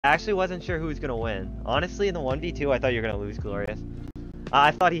actually wasn't sure who was gonna win. Honestly, in the 1v2, I thought you were gonna lose, Glorious.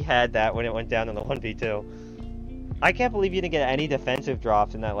 I thought he had that when it went down in the 1v2. I can't believe you didn't get any defensive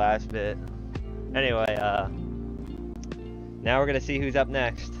drops in that last bit. Anyway, now we're gonna see who's up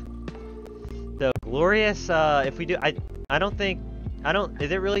next. So Glorious, if we do, I don't think,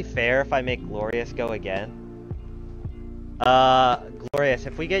 is it really fair if I make Glorious go again? Glorious,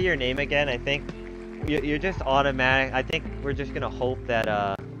 if we get your name again, I think you're just automatic. I think we're just gonna hope that,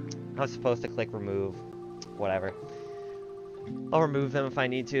 I was supposed to click remove, whatever. I'll remove them if I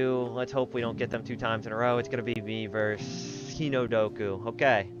need to. Let's hope we don't get them 2 times in a row. It's gonna be me versus Hinodoku.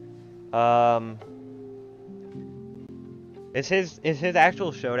 Okay. Is his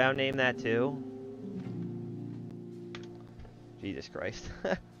actual Showdown name that too? Jesus Christ.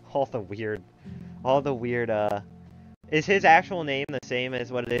 all the weird, is his actual name the same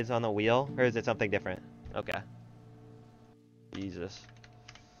as what it is on the wheel? Or is it something different? Okay. Jesus.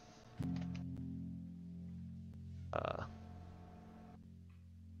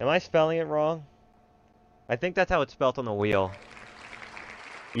 Am I spelling it wrong? I think that's how it's spelled on the wheel.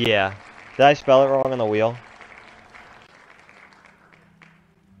 Yeah. Did I spell it wrong on the wheel?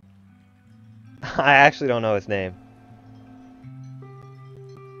 I actually don't know his name.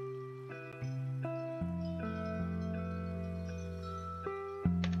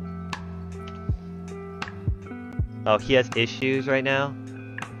 Oh, he has issues right now?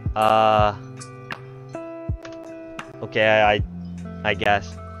 Okay, I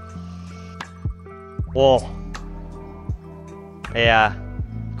guess. Whoa. Yeah.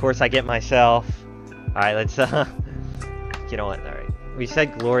 Of course I get myself. Alright, let's, you know what, alright. We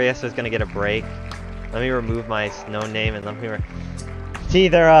said Glorious was gonna get a break. Let me remove my known name and let me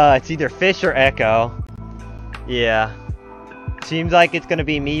it's either Fish or Echo. Yeah. Seems like it's gonna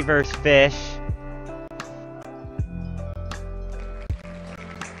be me versus Fish.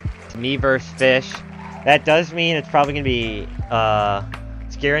 It's me versus Fish. That does mean it's probably gonna be,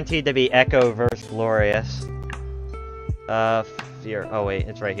 it's guaranteed to be Echo versus Glorious. Here. Oh wait,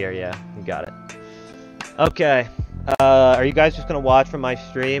 it's right here, yeah. You got it. Okay. Are you guys just gonna watch from my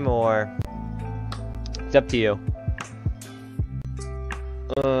stream, or... It's up to you.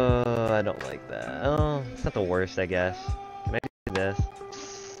 I don't like that. Oh, it's not the worst, I guess. Can I do this?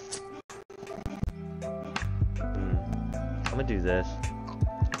 I'm gonna do this.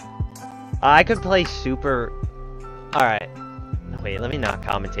 I could play super... Alright. Wait, let me not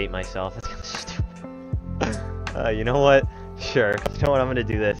commentate myself. That's kinda stupid. You know what? Sure. You know what? I'm gonna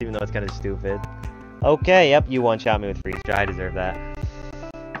do this, even though it's kinda stupid. Okay, yep, you one-shot me with freeze dry. I deserve that.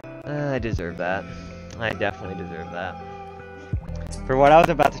 I deserve that. I definitely deserve that. For what I was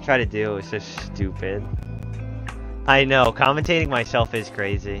about to try to do, it was just stupid. I know, commentating myself is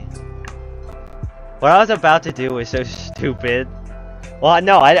crazy. What I was about to do was so stupid. Well,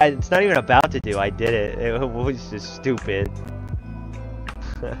 no, it's not even about to do. I did it. It was just stupid.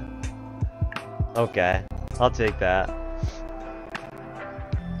 Okay, I'll take that.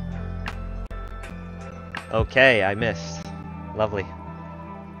 Okay, I missed. Lovely.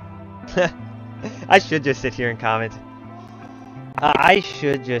 I should just sit here and comment. I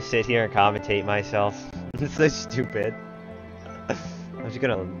should just sit here and commentate myself. It's so stupid. I'm just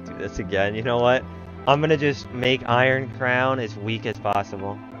gonna do this again. You know what? I'm gonna just make Iron Crown as weak as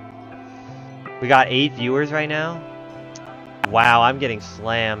possible. We got 8 viewers right now. Wow, I'm getting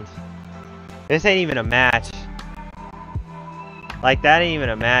slammed. This ain't even a match. Like, that ain't even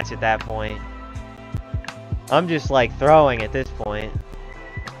a match at that point. I'm just like throwing at this point.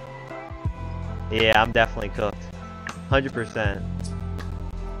 Yeah, I'm definitely cooked. 100%.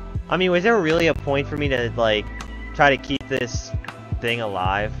 I mean, was there really a point for me to, like, try to keep this thing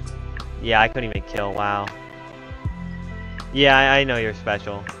alive? Yeah, I couldn't even kill. Wow. Yeah, I know you're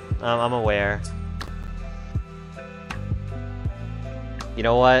special. I'm aware. You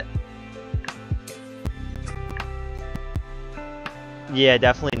know what? Yeah,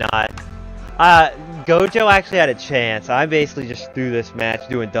 definitely not. Gojo actually had a chance. I basically just threw this match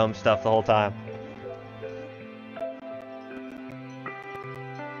doing dumb stuff the whole time.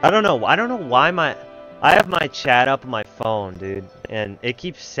 I don't know why I have my chat up on my phone, dude, and it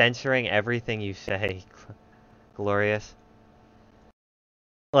keeps censoring everything you say. Glorious.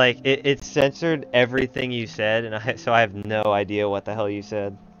 Like, it censored everything you said, and so I have no idea what the hell you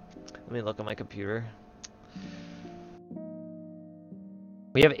said. Let me look at my computer.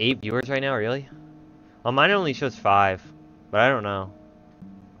 We have 8 viewers right now, really? Well, mine only shows 5, but I don't know.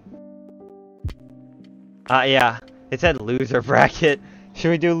 Yeah, it said loser bracket.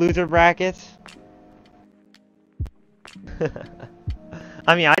 Should we do loser brackets?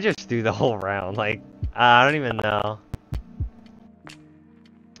 I mean, I just do the whole round. Like, I don't even know.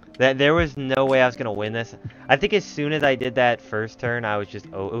 There was no way I was gonna win this. I think as soon as I did that first turn, I was just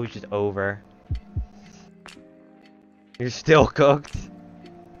it was just over. You're still cooked.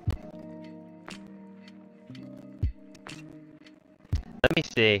 Let me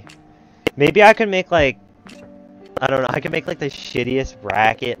see. Maybe I could make like, I don't know, I could make like the shittiest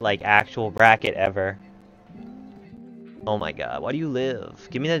bracket, like actual bracket ever. Oh my god, why do you live?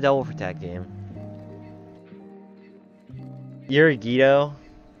 Give me the double protect game. You're a Guido?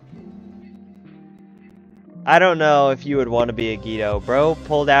 I don't know if you would want to be a Guido. Bro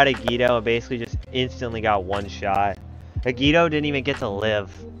pulled out a Guido and basically just instantly got one shot. A Guido didn't even get to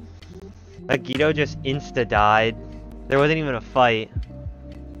live. A Guido just insta-died. There wasn't even a fight.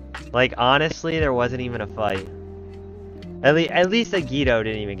 Like, honestly, there wasn't even a fight. At least a Guido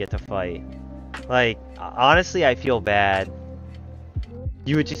didn't even get to fight. Like, honestly, I feel bad.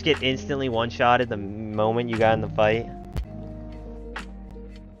 You would just get instantly one-shotted the moment you got in the fight.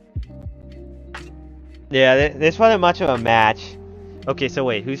 Yeah, this wasn't much of a match. Okay, so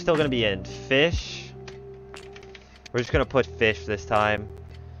wait, who's still gonna be in? Fish? We're just gonna put Fish this time.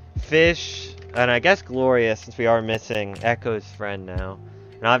 Fish, and I guess Gloria, since we are missing Echo's friend now.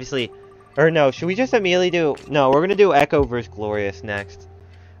 And obviously, or no, should we just immediately do... No, we're gonna do Echo versus Glorious next.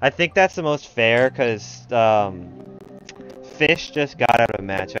 I think that's the most fair, because, Fish just got out of a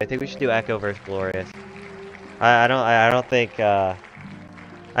match. I think we should do Echo versus Glorious. I don't think,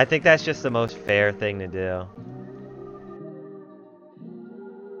 I think that's just the most fair thing to do.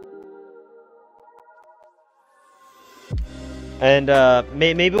 And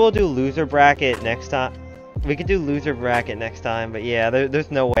maybe we'll do loser bracket next time. We could do loser bracket next time, but yeah,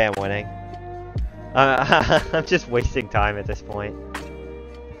 there's no way I'm winning. I'm just wasting time at this point.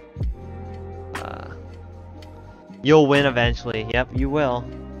 You'll win eventually. Yep, you will.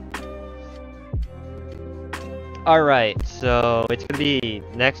 Alright, so it's gonna be,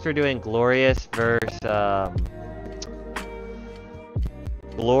 next we're doing Glorious versus,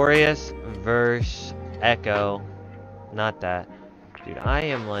 Glorious versus Echo. Not that. Dude, I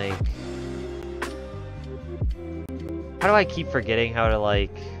am like... How do I keep forgetting how to,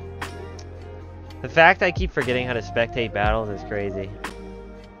 like... The fact I keep forgetting how to spectate battles is crazy.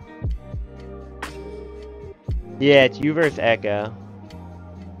 Yeah, it's you versus Echo.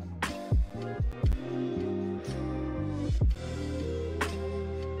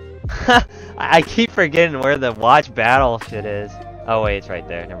 I keep forgetting where the watch battle shit is. Oh wait, it's right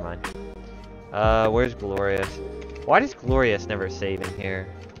there. Never mind. Where's Glorious? Why does Glorious never save in here?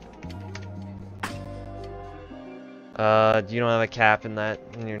 You don't have a cap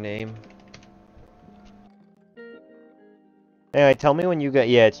in your name? Anyway, tell me when you got...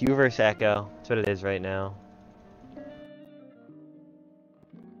 Yeah, it's you versus Echo. That's what it is right now.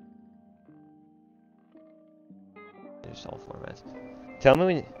 There's all formats. Tell me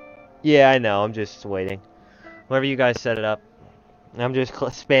when... Yeah, I know. I'm just waiting. Whenever you guys set it up. I'm just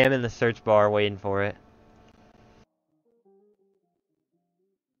spamming the search bar waiting for it.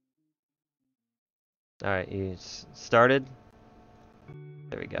 Alright, you started?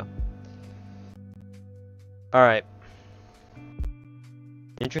 There we go. Alright.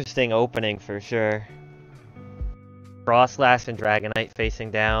 Interesting opening for sure. Frostlass and Dragonite facing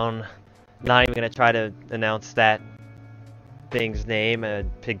down. Not even gonna try to announce that thing's name,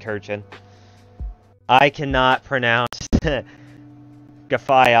 Pigcurchin. I cannot pronounce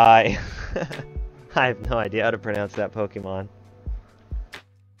Gafai. I have no idea how to pronounce that Pokemon.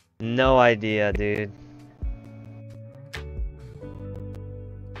 No idea, dude.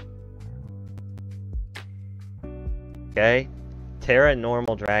 Okay. Terra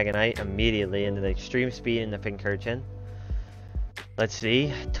normal Dragonite immediately into the extreme speed in the Pigcurchin. Let's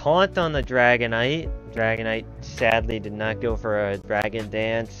see. Taunt on the Dragonite. Dragonite sadly did not go for a Dragon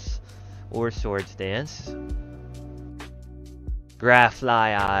Dance or Swords Dance.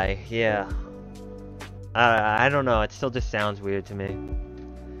 Grafly-Eye. Yeah. I don't know. It still just sounds weird to me.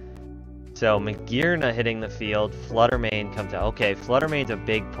 So, Magearna hitting the field. Fluttermane comes out. Okay, Fluttermane's a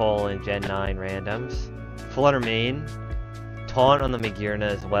big pull in Gen 9 randoms. Fluttermane. Taunt on the Magearna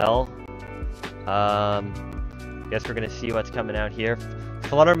as well. Guess we're gonna see what's coming out here.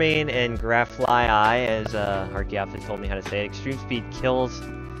 Fluttermane and Grafly-Eye, as Archeopsis told me how to say it. Extreme Speed kills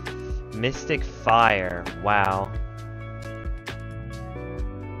Mystic Fire. Wow.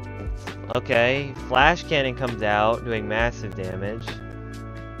 Okay, Flash Cannon comes out, doing massive damage.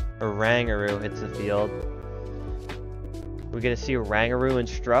 Oranguru hits the field. We're gonna see Oranguru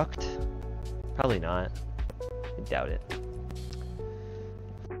instruct? Probably not. I doubt it.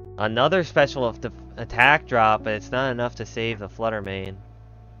 Another special attack drop, but it's not enough to save the Fluttermane.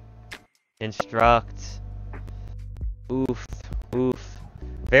 Instruct. Oof. Oof.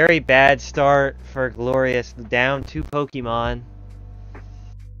 Very bad start for Glorious. Down 2 Pokemon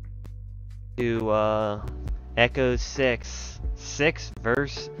to Echo 6. 6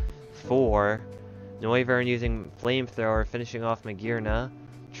 versus 4. Noivern using Flamethrower, finishing off Magearna.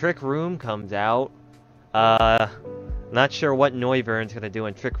 Trick Room comes out. Not sure what Noivern's gonna do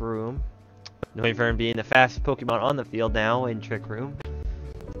in Trick Room. Noivern being the fastest Pokemon on the field now in Trick Room.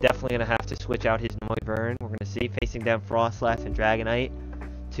 Definitely gonna have to switch out his Noivern. We're gonna see facing down Frostlass and Dragonite.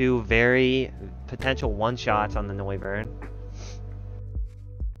 2 very potential one-shots on the Noivern.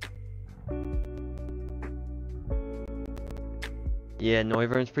 Yeah,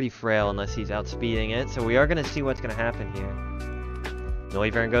 Noivern's pretty frail unless he's outspeeding it, so we are gonna see what's gonna happen here.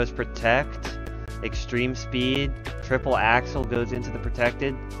 Noivern goes Protect, Extreme Speed, Triple Axle goes into the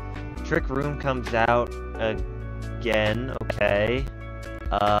Protected. Trick Room comes out again, okay.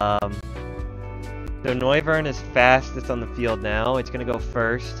 So Noivern is fastest on the field now. It's going to go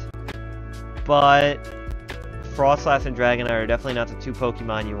first. But Frostlass and Dragonite are definitely not the 2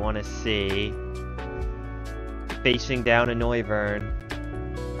 Pokemon you want to see facing down a Noivern.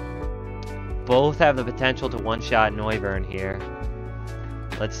 Both have the potential to one-shot Noivern here.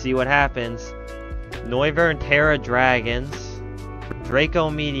 Let's see what happens. Noivern Terra Dragons.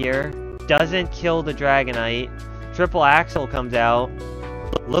 Draco Meteor doesn't kill the Dragonite. Triple Axle comes out.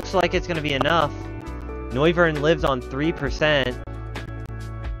 Looks like it's going to be enough. Noivern lives on 3%.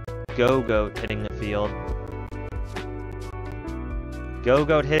 Go-Goat hitting the field.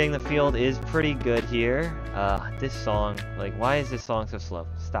 Go-Goat hitting the field is pretty good here. This song, like, why is this song so slow?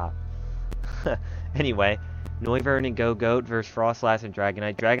 Stop. Anyway, Noivern and Go-Goat versus Frostlass and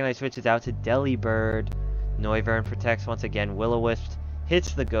Dragonite. Dragonite switches out to Delibird. Noivern protects once again. Will-O-Wisp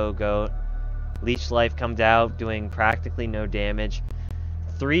hits the Go-Goat. Leech Life comes out, doing practically no damage.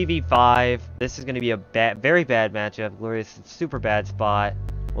 3v5. This is going to be a very bad matchup. Glorious, super bad spot.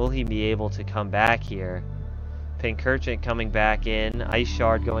 Will he be able to come back here? Pincurchin coming back in. Ice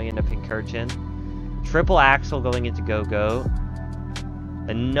Shard going into Pincurchin. Triple Axle going into Go-Goat.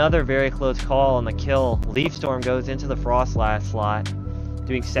 Another very close call on the kill. Leaf Storm goes into the Frostlass slot,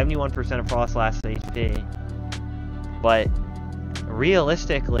 doing 71% of Frostlass HP. But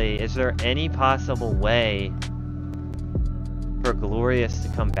realistically, is there any possible way for Glorious to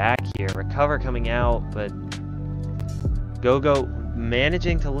come back here? Recover coming out, but Go-Goat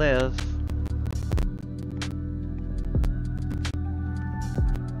managing to live.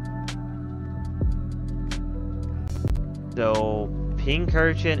 So,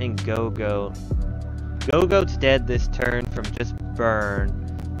 Pincurchin and Go-Goat. Go-Goat's dead this turn from just burn.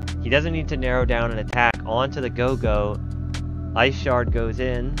 He doesn't need to narrow down an attack onto the Go-Goat. Ice Shard goes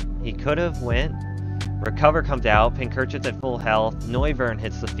in. He could have went. Recover comes out. Pincurchin's at full health. Noivern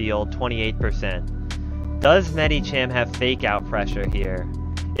hits the field, 28%. Does Medicham have fake out pressure here?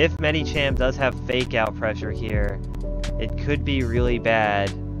 If Medicham does have fake out pressure here, it could be really bad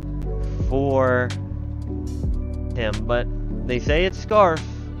for him. But they say it's Scarf.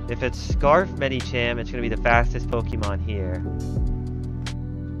 If it's Scarf Medicham, it's going to be the fastest Pokemon here.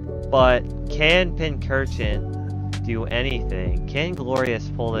 But can Pincurchin do anything? Can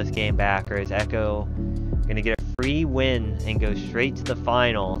Glorious pull this game back, or is Echo going to get a free win and go straight to the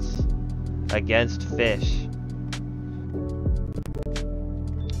finals against Fish?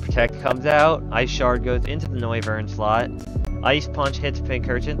 Protect comes out. Ice Shard goes into the Noivern slot. Ice Punch hits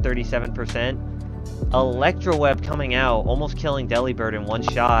Pincurchin, 37%. Electro Web coming out, almost killing Delibird in one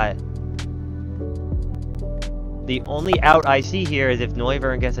shot. The only out I see here is if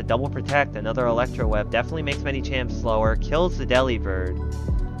Noivern gets a double protect, another Electro Web. Definitely makes Medicham slower, kills the Delibird.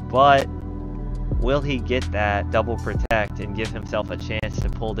 But will he get that double protect and give himself a chance to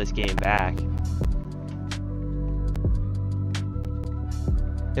pull this game back?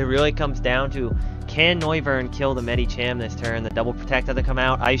 It really comes down to, can Noivern kill the Medicham this turn? The double protect doesn't come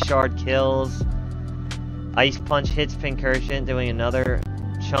out. Ice Shard kills. Ice Punch hits Pincurchin, doing another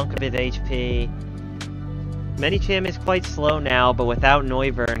chunk of his HP. Medicham is quite slow now, but without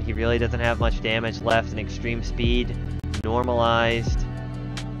Noivern, he really doesn't have much damage left. And Extreme Speed normalized.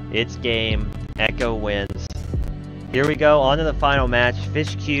 It's game. Echo wins. Here we go, on to the final match.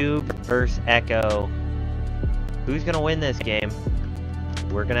 Fish Cube versus Echo. Who's going to win this game?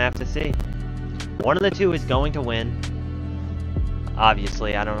 We're going to have to see. One of the two is going to win.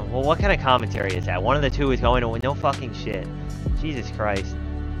 Obviously, I don't know. Well, what kind of commentary is that? One of the two is going to win. No fucking shit. Jesus Christ.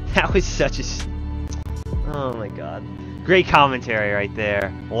 That was such a... Oh my god. Great commentary right there.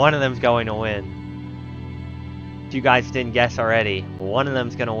 One of them's going to win. If you guys didn't guess already, one of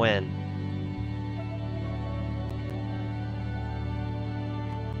them's going to win.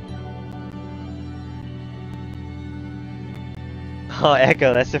 Oh,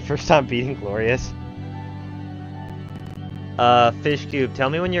 Echo, that's the first time beating Glorious. Fish Cube,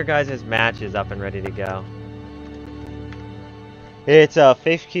 tell me when your guys' match is up and ready to go. It's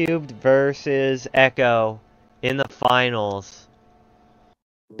Fish Cubed versus Echo in the finals.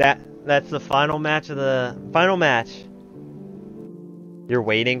 That's the final match of the final match. You're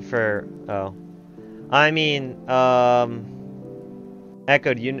waiting for I mean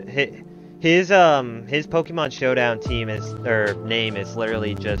Echo, do you his Pokemon Showdown team is name is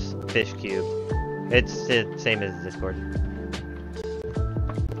literally just Fish Cube. It's the same as Discord.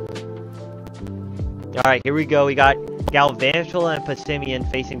 Alright, here we go. We got Galvantula and Passimian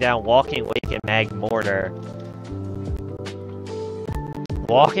facing down Walking Wake and Magmortar.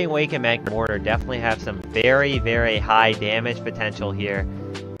 Walking Wake and Magmortar definitely have some very, very high damage potential here.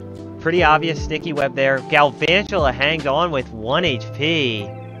 Pretty obvious sticky web there. Galvantula hangs on with 1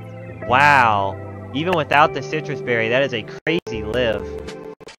 HP. Wow. Even without the Citrus Berry, that is a crazy live.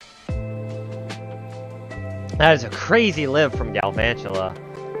 That is a crazy live from Galvantula.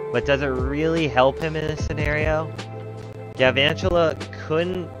 But does it really help him in this scenario? Galvantula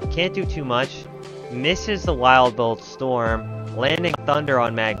can't do too much. Misses the Wild Bolt Storm, landing Thunder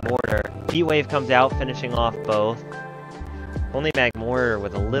on Magmortar. Heat Wave comes out, finishing off both. Only Magmortar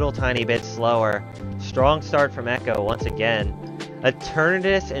with a little tiny bit slower. Strong start from Echo once again.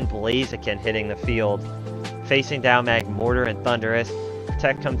 Eternatus and Blaziken hitting the field. Facing down Magmortar and Thundurus.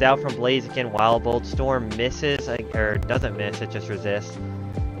 Protect comes out from Blaziken. Wild Bolt Storm misses, or doesn't miss, it just resists.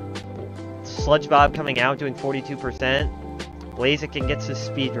 Sludge Bob coming out, doing 42%. Blaziken gets his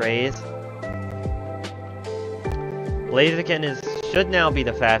speed raise. Blaziken should now be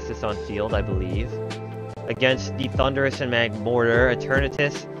the fastest on field, I believe. Against the Thundurus and Magmortar.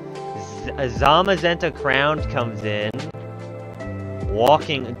 Eternatus. Zamazenta Crowned comes in.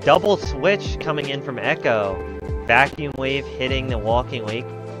 Walking, double switch coming in from Echo. Vacuum Wave hitting the Walking Wake,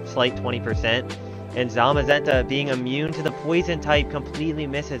 slight 20%. And Zamazenta being immune to the poison type completely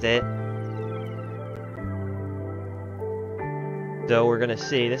misses it. So we're gonna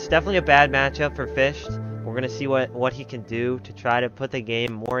see. This is definitely a bad matchup for Fish. We're gonna see what he can do to try to put the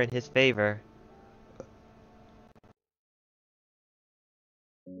game more in his favor.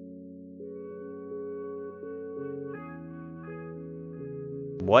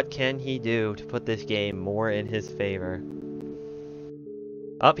 What can he do to put this game more in his favor?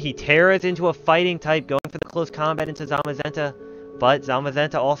 Up, he Terras into a fighting type, going for the close combat into Zamazenta. But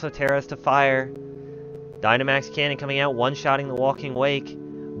Zamazenta also Terras to fire. Dynamax Cannon coming out, one-shotting the Walking Wake.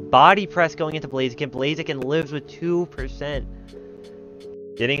 Body Press going into Blaziken. Blaziken lives with 2%.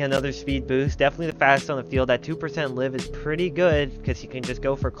 Getting another speed boost. Definitely the fastest on the field. That 2% live is pretty good, because he can just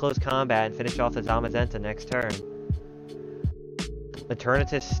go for close combat and finish off the Zamazenta next turn.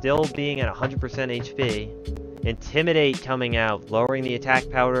 Eternatus still being at 100% HP. Intimidate coming out, lowering the attack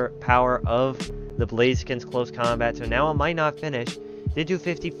power of the Blaziken's close combat. So now it might not finish. Did do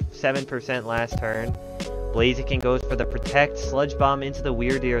 57% last turn. Blaziken goes for the Protect, Sludge Bomb into the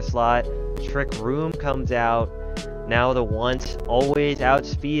Weirdeer slot. Trick Room comes out. Now the once always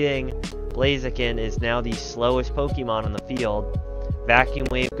outspeeding Blaziken is now the slowest Pokemon on the field. Vacuum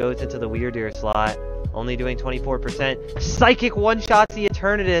Wave goes into the Weirdeer slot, only doing 24%. Psychic one-shots the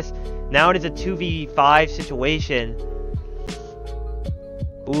Eternatus. Now it is a 2v5 situation.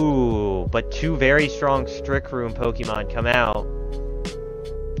 Ooh, but two very strong Trick Room Pokemon come out.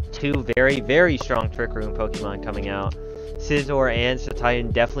 Two very, very strong Trick Room Pokemon coming out. Scizor and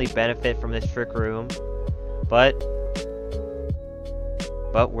Titan definitely benefit from this Trick Room. But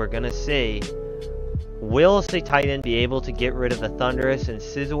we're gonna see. Will Titan be able to get rid of the Thundurus? And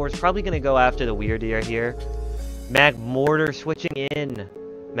Scizor's probably gonna go after the Weirdeer here. Magmortar switching in.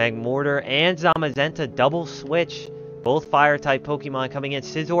 Magmortar and Zamazenta double switch. Both Fire-type Pokemon coming in.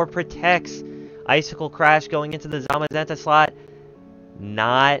 Scizor protects. Icicle Crash going into the Zamazenta slot.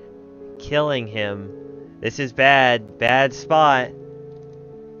 Not killing him. This is bad. Bad spot.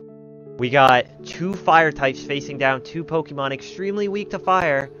 We got two fire types facing down two Pokemon extremely weak to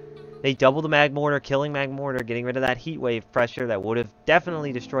fire. They double the Magmortar, killing Magmortar, getting rid of that Heat Wave pressure that would have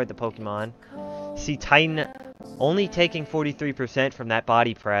definitely destroyed the Pokemon. See Titan only taking 43% from that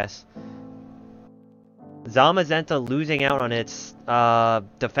body press. Zamazenta losing out on its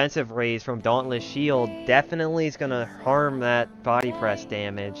defensive raise from Dauntless Shield definitely is going to harm that body press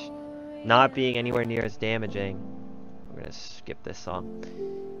damage, not being anywhere near as damaging. We're going to skip this song.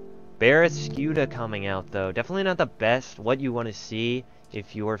 Barraskewda coming out though, definitely not the best, what you want to see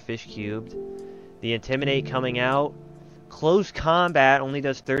if you're Fish Cubed. The Intimidate coming out. Close Combat only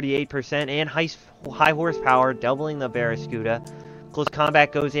does 38% and high horsepower, doubling the Barraskewda. Close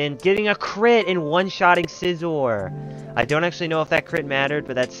combat goes in, getting a crit and one-shotting Scizor. I don't actually know if that crit mattered,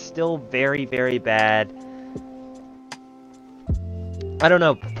 but that's still very, very bad. I don't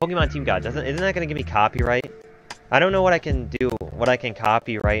know. Pokemon Team God, isn't that going to give me copyright? I don't know what I can do, what I can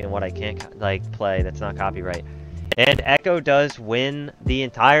copyright and what I can't, like, play that's not copyright. And Echo does win the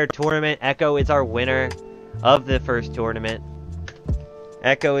entire tournament. Echo is our winner of the first tournament.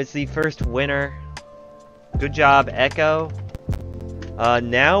 Echo is the first winner. Good job, Echo.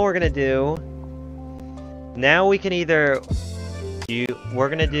 Now we're gonna do... Now we can either... We're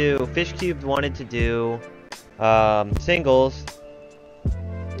gonna do... Fish Cube wanted to do... singles.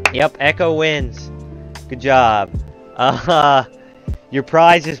 Yep, Echo wins. Good job. Your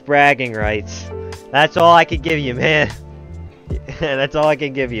prize is bragging rights. That's all I can give you, man. That's all I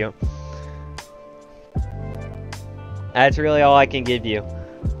can give you. That's really all I can give you.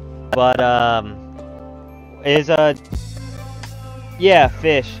 But, yeah,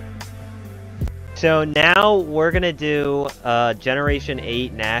 fish. So now we're gonna do, Generation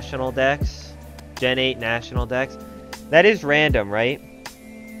 8 National Dex. Gen 8 National Dex. That is random, right?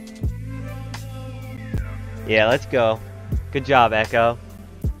 Yeah, let's go. Good job, Echo.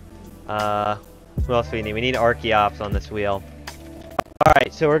 What else do we need? We need Archeops on this wheel.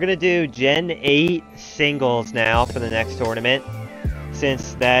 Alright, so we're gonna do Gen 8 singles now for the next tournament.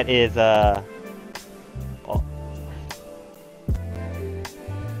 Since that is,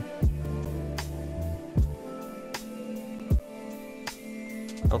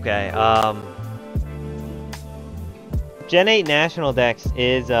 Okay, Gen 8 National Dex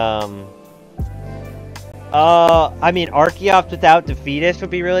is, I mean, Archeops without Defeatus would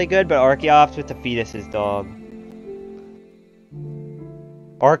be really good, but Archeops with Defeatus is dog.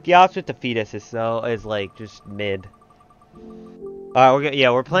 Archeops with Defeatus is like, just mid.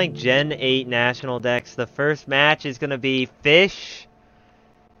 Alright, we're playing Gen 8 National Dex. The first match is gonna be Fish.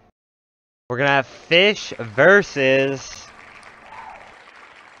 We're gonna have Fish versus...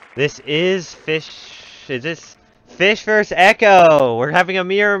 This is Fish... Is this... Fish versus Echo! We're having a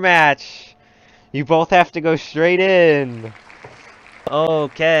mirror match! You both have to go straight in.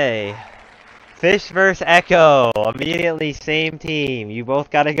 Okay. Fish versus Echo. Immediately same team. You both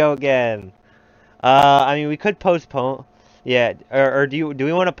gotta go again. I mean, we could postpone. Yeah, or do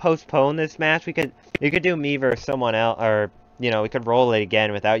we want to postpone this match? You could do me versus someone else, or, you know, we could roll it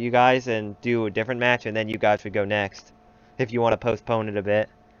again without you guys and do a different match, and then you guys would go next. If you want to postpone it a bit.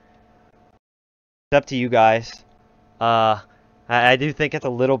 It's up to you guys. I do think it's a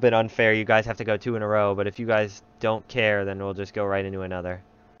little bit unfair. You guys have to go 2 in a row, but if you guys don't care, then we'll just go right into another.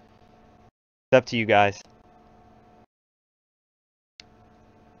 It's up to you guys.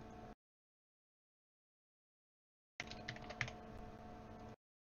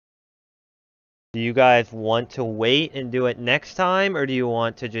 Do you guys want to wait and do it next time, or do you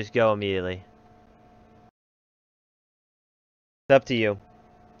want to just go immediately? It's up to you.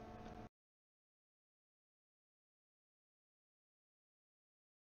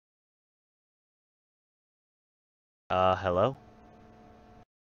 Hello?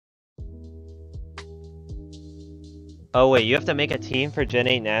 Oh wait, you have to make a team for Gen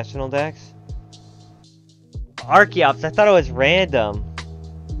 8 National Dex? Archeops, I thought it was random.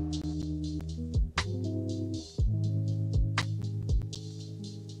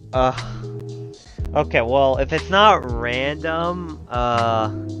 Okay, well, if it's not random,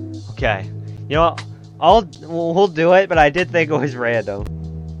 okay. You know what, we'll do it, but I did think it was random.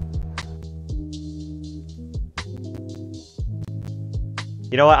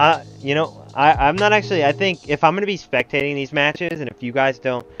 You know what, I'm not actually, I think if I'm gonna be spectating these matches, and if you guys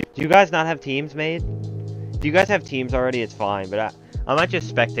don't, do you guys not have teams made? If you guys have teams already, it's fine, but I might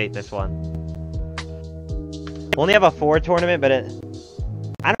just spectate this one. We only have a 4 tournament, but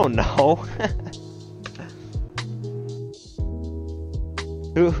I don't know.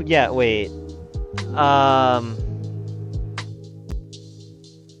 Yeah, wait. I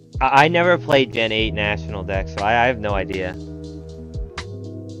never played Gen 8 National Dex, so I have no idea.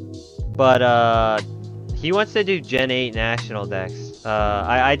 But, he wants to do Gen 8 National Dex.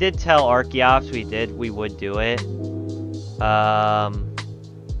 I did tell Archeops we would do it.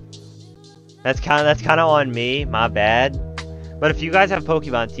 That's kind of on me, my bad. But if you guys have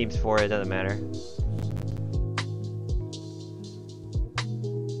Pokemon teams for it, it doesn't matter.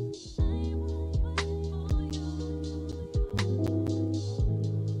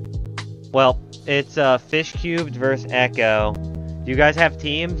 Well, it's Fish Cubed versus Echo. Do you guys have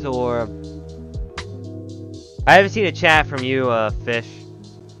teams, or... I haven't seen a chat from you, Fish.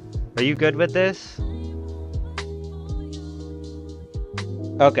 Are you good with this?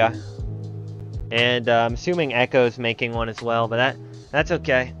 Okay. And I'm assuming Echo's making one as well, but that's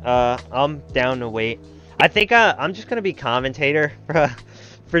okay. I'm down to wait. I think I'm just gonna be commentator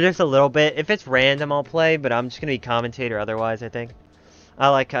for just a little bit. If it's random, I'll play, but I'm just gonna be commentator otherwise, I think. I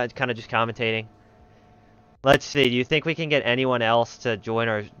like kind of just commentating. Let's see, do you think we can get anyone else to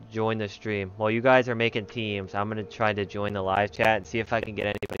join the stream? While you guys are making teams, I'm gonna try to join the live chat and see if I can get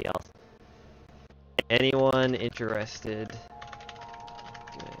anybody else. Anyone interested?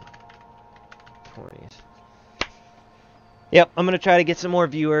 Okay. 20s. Yep, I'm gonna try to get some more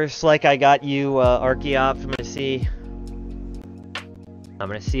viewers like I got you, Archeops. I'm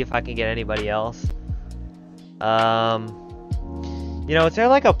gonna see if I can get anybody else. You know, is there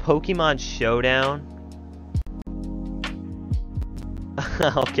like a Pokemon Showdown?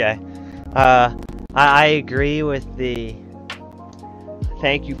 Okay. I agree with the...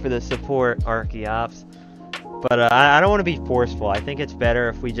 Thank you for the support, Archeops. But I don't want to be forceful. I think it's better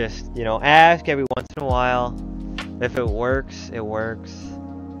if we just, you know, ask every once in a while. If it works, it works.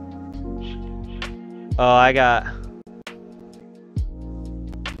 Oh, I got...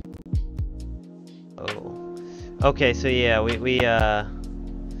 Oh. Okay, so yeah, we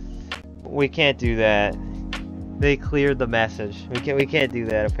can't do that. They cleared the message. We can't do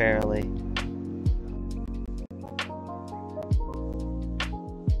that apparently.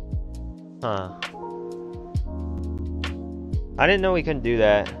 Huh. I didn't know we couldn't do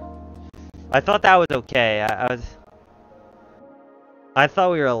that. I thought that was okay. I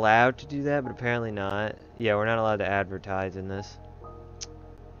thought we were allowed to do that, but apparently not. Yeah, we're not allowed to advertise in this.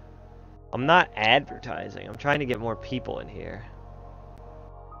 I'm not advertising. I'm trying to get more people in here.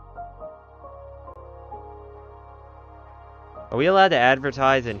 Are we allowed to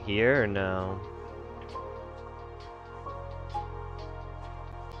advertise in here or no?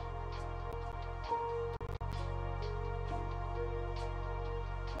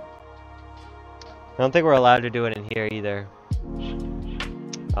 I don't think we're allowed to do it in here either.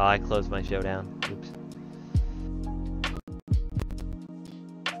 Oh, I closed my Showdown. Oops.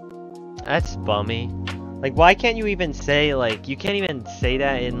 That's bummy. Like, why can't you even say, like, you can't even say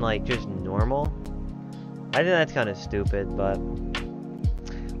that in, like, just normal? I think that's kind of stupid, but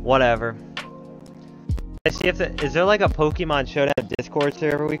whatever. Let's see if is there like a Pokemon Showdown Discord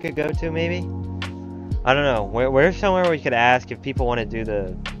server we could go to, maybe? I don't know. Where's somewhere we could ask if people want to do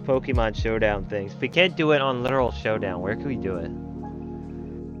the Pokemon Showdown things? If we can't do it on literal Showdown, where can we do it?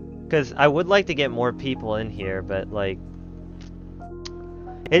 Because I would like to get more people in here, but like,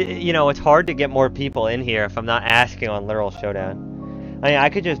 you know, it's hard to get more people in here if I'm not asking on literal Showdown. I mean, I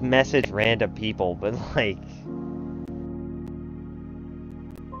could just message random people, but like...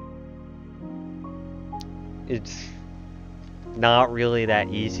 It's not really that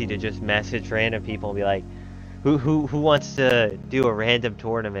easy to just message random people and be like, who wants to do a random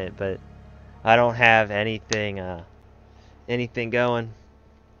tournament, but I don't have anything, anything going.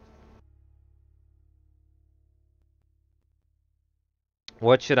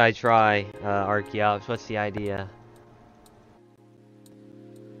 What should I try, Archeops? What's the idea?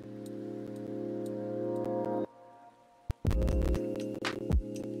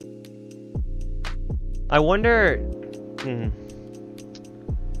 I wonder...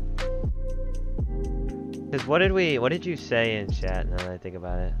 Cause what did you say in chat now that I think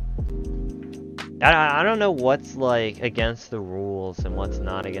about it? I don't know what's like against the rules and what's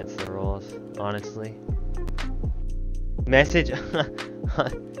not against the rules, honestly. Message...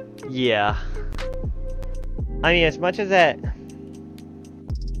 Yeah. I mean, as much as that...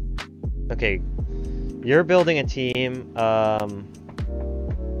 Okay. You're building a team,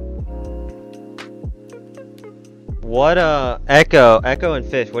 What, Echo and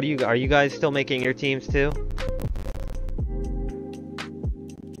Fish, what are you guys still making your teams too?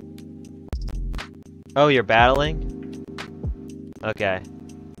 Oh, you're battling? Okay.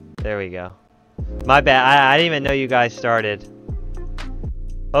 There we go. My bad, I didn't even know you guys started.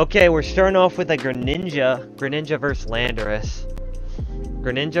 Okay, we're starting off with a Greninja. Greninja versus Landorus.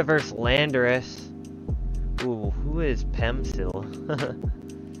 Greninja versus Landorus. Ooh, who is Pemsil?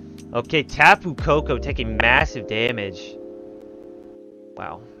 Okay, Tapu Koko taking massive damage.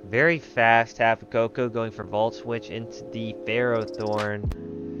 Wow. Very fast Tapu Koko going for Volt Switch into the Ferrothorn.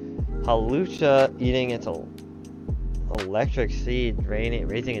 Hawlucha eating its Electric Seed,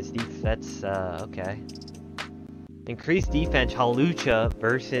 raising its defense. That's, okay. Increased defense, Hawlucha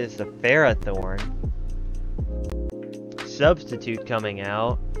versus the Ferrothorn. Substitute coming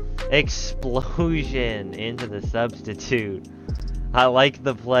out. Explosion into the Substitute. I like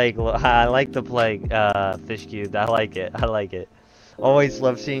the plague, Fish Cube. I like it. Always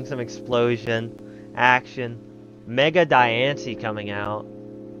love seeing some explosion, action. Mega Diancie coming out.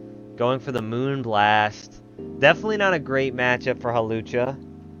 Going for the Moon Blast. Definitely not a great matchup for Hawlucha.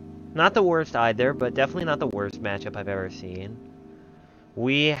 Not the worst either, but definitely not the worst matchup I've ever seen.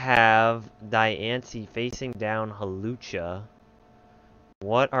 We have Diancie facing down Hawlucha.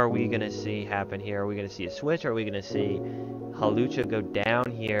 What are we going to see happen here? Are we going to see a switch, or are we going to see Hawlucha go down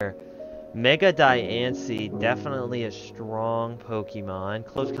here? Mega Diancie, definitely a strong Pokemon.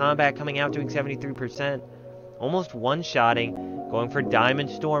 Close Combat coming out, doing 73%. Almost one-shotting. Going for Diamond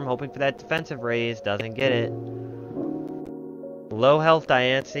Storm, hoping for that defensive raise. Doesn't get it. Low health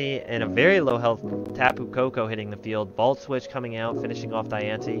Diancie and a very low health Tapu Koko hitting the field. Volt Switch coming out, finishing off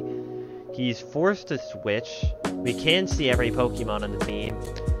Diancie. He's forced to switch. We can see every Pokemon on the team.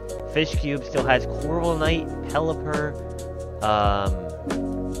 Fish Cube still has Corviknight, Pelipper,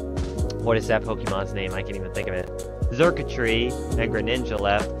 what is that Pokemon's name? I can't even think of it. Xurkitree and Greninja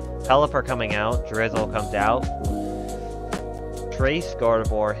left. Pelipper coming out. Drizzle comes out. Trace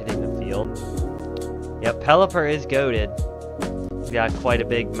Gardevoir hitting the field. Yep, Pelipper is goated. He's got quite a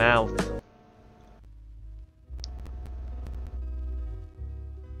big mouth.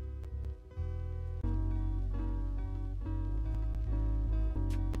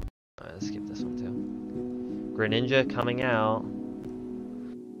 Let's skip this one too. Greninja coming out.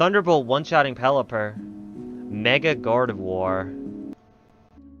 Thunderbolt one-shotting Pelipper. Mega Gardevoir.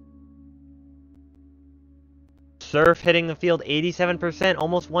 Surf hitting the field 87%,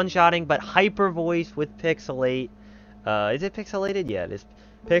 almost one-shotting, but Hyper Voice with Pixelate. Is it pixelated? Yeah, it is.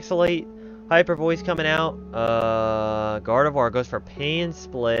 Pixelate, Hyper Voice coming out. Gardevoir goes for Pain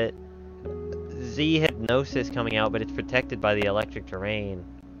Split. Z Hypnosis coming out, but it's protected by the electric terrain.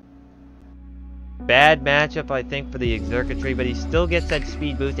 Bad matchup, I think, for the Xurkitree, but he still gets that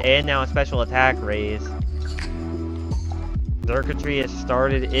speed boost and now a special attack raise. Xurkitree has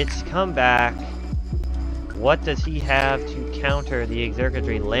started its comeback. What does he have to counter the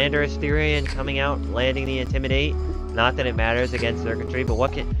Xurkitree? Landorus Therian coming out, landing the Intimidate. Not that it matters against Xurkitree, but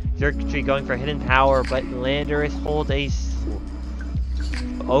what can... Xurkitree going for Hidden Power, but Landorus holds a...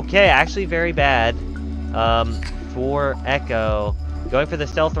 Okay, actually very bad for Echo. Going for the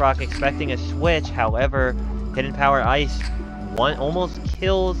Stealth Rock, expecting a switch. However, Hidden Power Ice almost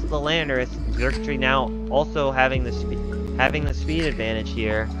kills the Landorus. Xurkitree now also having the speed advantage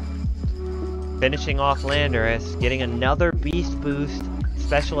here. Finishing off Landorus, getting another Beast Boost,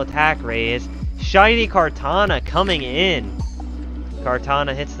 special attack raise. Shiny Kartana coming in.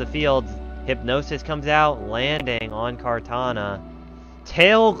 Kartana hits the field. Hypnosis comes out, landing on Kartana.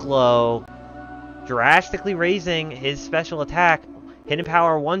 Tail Glow, drastically raising his special attack. Hidden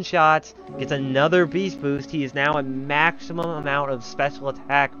Power one-shots, gets another Beast Boost. He is now at maximum amount of special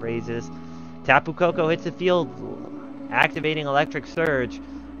attack raises. Tapu Koko hits the field, activating Electric Surge.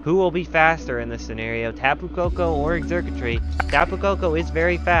 Who will be faster in this scenario, Tapu Koko or Xurkitree? Tapu Koko is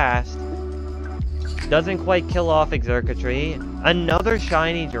very fast. Doesn't quite kill off Xurkitree. Another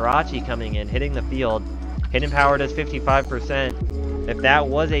shiny Jirachi coming in, hitting the field. Hidden Power does 55%. If that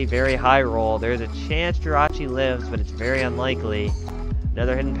was a very high roll, there's a chance Jirachi lives, but it's very unlikely.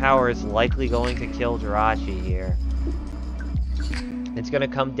 Another Hidden Power is likely going to kill Jirachi here. It's going to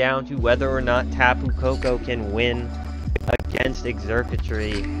come down to whether or not Tapu Koko can win against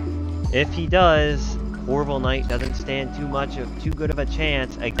Xurkitree. If he does, Corviknight doesn't stand too good of a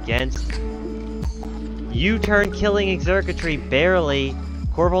chance against U-turn killing Xurkitree, barely.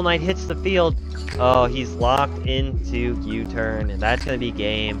 Corviknight hits the field. Oh, he's locked into U-turn, and that's going to be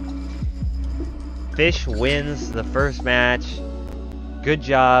game. Fish wins the first match. Good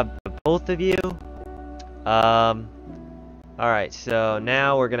job to both of you. Alright, so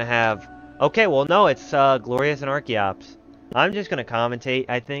now we're going to have... Okay, well, no, it's Glorious and Archeops. I'm just going to commentate,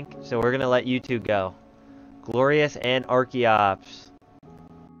 I think, so we're going to let you two go. Glorious and Archeops.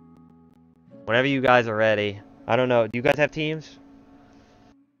 Whenever you guys are ready. I don't know, do you guys have teams?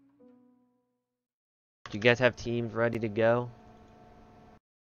 Do you guys have teams ready to go?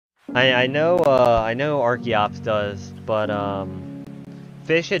 I know Archeops does, but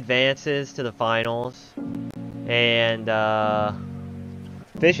Fish advances to the finals, and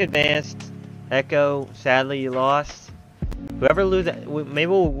Fish advanced. Echo, sadly you lost. Whoever loses,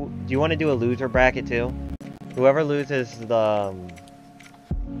 maybe do you want to do a loser bracket too? Whoever loses the,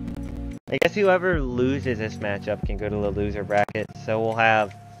 I guess whoever loses this matchup can go to the loser bracket. So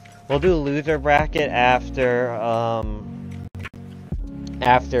we'll do a loser bracket after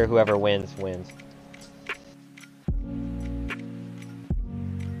after whoever wins.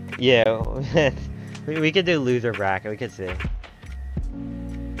 Yeah, we could do loser bracket. We could see.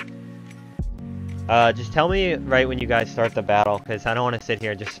 Just tell me right when you guys start the battle, because I don't want to sit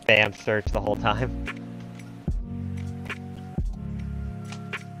here and just spam search the whole time.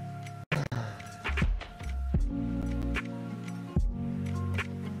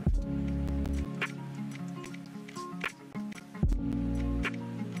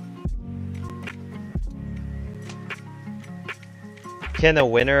 Can the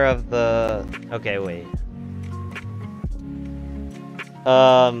winner of the... Okay, wait.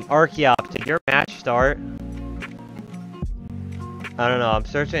 Archeops, did your match start? I don't know,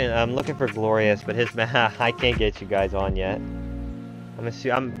 I'm looking for Glorious, but his match, I can't get you guys on yet.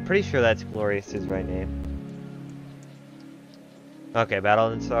 I'm pretty sure that's Glorious's right name. Okay,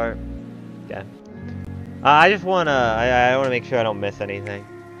 battle didn't start. Okay. I wanna make sure I don't miss anything.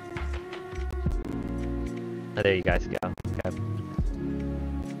 Oh, there you guys go. Okay.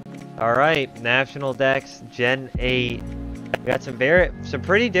 Alright, National Dex, Gen 8. We got some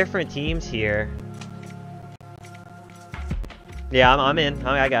pretty different teams here. Yeah, I'm in.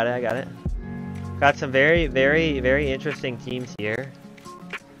 I got it. Got some very interesting teams here.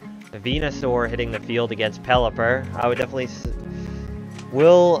 Venusaur hitting the field against Pelipper. I would definitely...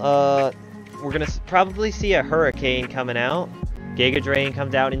 We're gonna probably see a Hurricane coming out. Giga Drain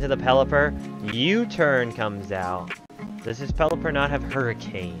comes out into the Pelipper. U-Turn comes out. Does this Pelipper not have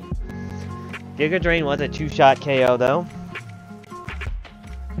Hurricane? Giga Drain was a 2-shot KO though.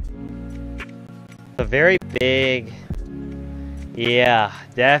 A very big... Yeah,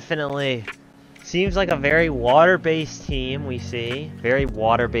 definitely. Seems like a very water-based team we see. Very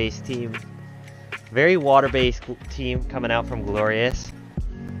water-based team. Very water-based team coming out from Glorious.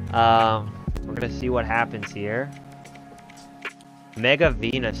 We're gonna see what happens here. Mega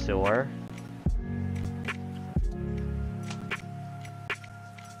Venusaur.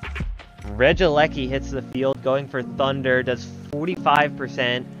 Regieleki hits the field, going for Thunder, does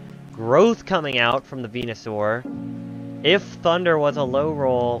 45%. Growth coming out from the Venusaur. If Thunder was a low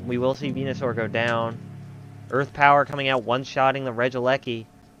roll, we will see Venusaur go down. Earth Power coming out, one-shotting the Regieleki.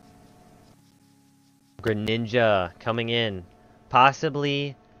 Greninja coming in.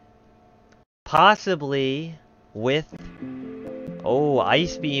 Possibly with... Oh,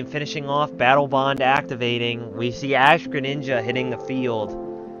 Ice Beam finishing off, Battle Bond activating. We see Ash Greninja hitting the field.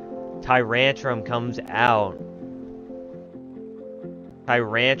 Tyrantrum comes out.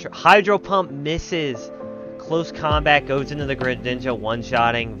 Hydro Pump misses. Close combat goes into the Greninja,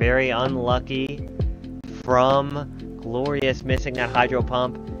 one-shotting. Very unlucky from Glorious missing that Hydro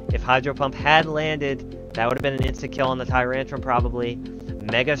Pump. If Hydro Pump had landed, that would have been an insta-kill on the Tyrantrum probably.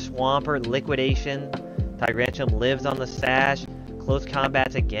 Mega Swampert, Liquidation. Tyrantrum lives on the Sash. Close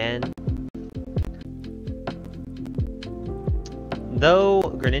combats again. Though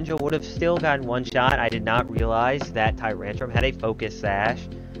Greninja would have still gotten one shot, I did not realize that Tyrantrum had a Focus Sash.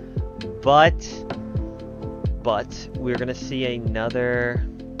 But we're gonna see another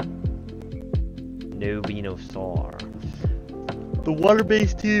no Venusaur. The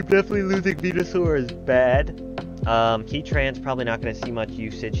water-based team definitely losing Venusaur is bad. Heatran's probably not gonna see much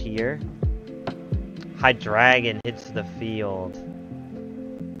usage here. Hydreigon hits the field.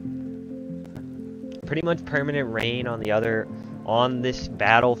 Pretty much permanent rain on this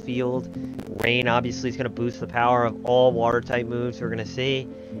battlefield. Rain obviously is going to boost the power of all water-type moves we're going to see.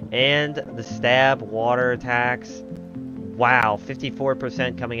 And the stab water attacks. Wow,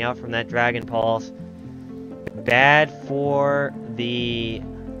 54% coming out from that Dragon Pulse. Bad for the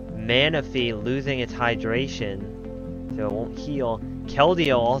Manaphy losing its hydration, so it won't heal.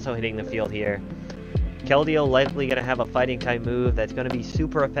 Keldeo also hitting the field here. Keldeo likely going to have a fighting type move that's going to be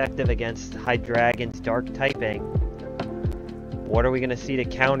super effective against Hydreigon's dark typing. What are we going to see to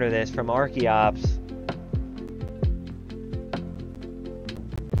counter this from Archeops?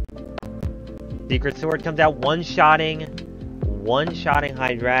 Secret Sword comes out, one-shotting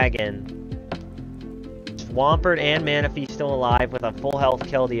Hydreigon. Swampert and Manaphy still alive with a full health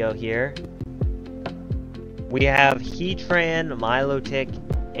Keldeo here. We have Heatran, Milotic,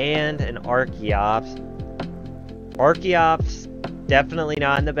 and an Archeops. Archeops definitely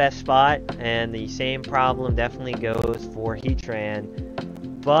not in the best spot, and the same problem definitely goes for Heatran.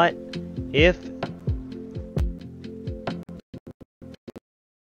 But if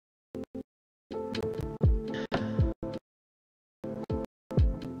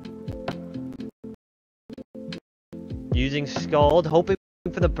using Scald, hoping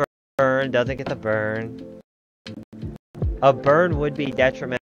for the burn, doesn't get the burn. A burn would be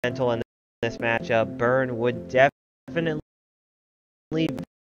detrimental in this matchup. Burn would definitely be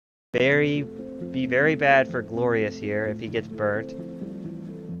very bad for Glorious here if he gets burnt.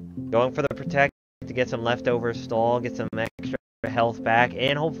 Going for the Protect to get some leftover stall, get some extra health back,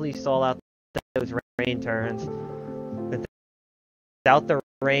 and hopefully stall out those rain turns. Without the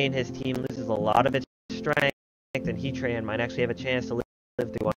rain, his team loses a lot of its strength, and Heatran might actually have a chance to live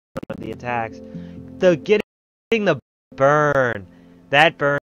through one of the attacks. Getting the burn. That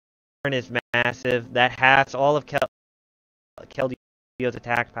burn is massive. That halves all of Keldeo's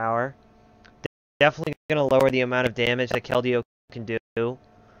attack power. Definitely going to lower the amount of damage that Keldeo can do.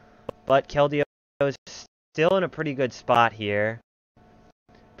 But Keldeo is still in a pretty good spot here.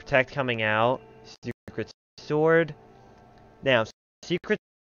 Protect coming out. Secret Sword. Now, Secret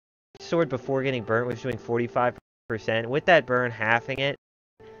Sword before getting burnt was doing 45%. With that burn halving it,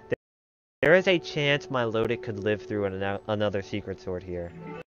 there is a chance my Lodic could live through another Secret Sword here.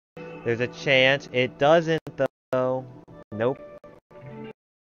 There's a chance. It doesn't, though. Nope.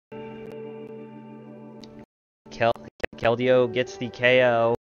 Keldeo gets the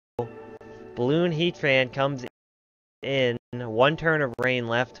KO. Balloon Heatran comes in. One turn of rain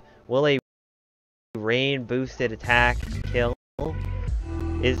left. Will a rain boosted attack kill?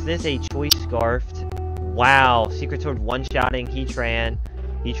 Is this a choice scarfed? Wow, Secret Sword one-shotting Heatran.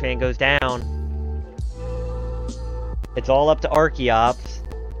 Heatran goes down. It's all up to Archeops.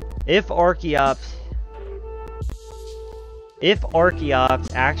 If Archeops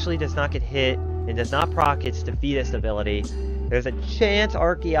actually does not get hit and does not proc its defeatist ability, there's a chance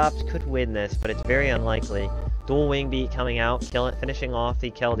Archeops could win this, but it's very unlikely. Dual Wing Beat coming out, finishing off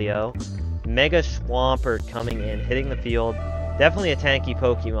the Keldeo. Mega Swampert coming in, hitting the field. Definitely a tanky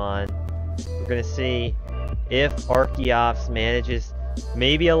Pokemon. We're gonna see if Archeops manages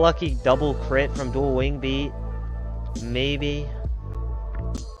maybe a lucky double crit from Dual Wing Beat. Maybe.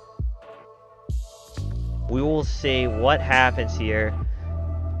 We will see what happens here.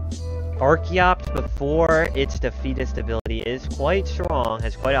 Archeops, before its defeatist ability, is quite strong,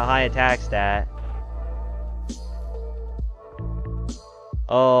 has quite a high attack stat.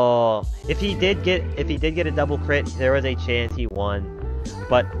 Oh, if he did get a double crit, there was a chance he won.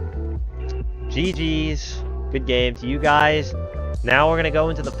 But GG's, good game to you guys. Now we're gonna go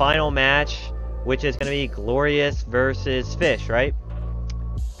into the final match, which is gonna be Glorious versus Fish, right?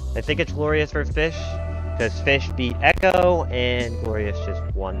 I think it's Glorious versus Fish, because Fish beat Echo and Glorious just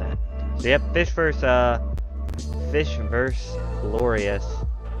won that. So yep, Fish versus Glorious.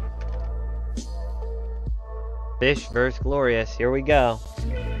 Fish versus Glorious. Here we go.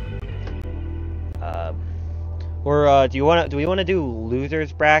 Do we want to do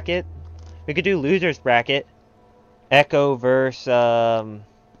losers bracket? We could do losers bracket. Echo versus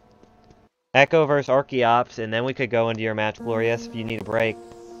Archeops, and then we could go into your match, Glorious, if you need a break.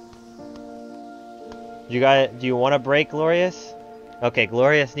 Do you want to break, Glorious? Okay,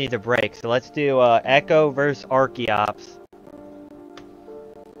 Glorious needs a break, so let's do Echo versus Archeops.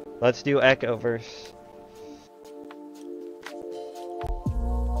 Let's do Echo versus...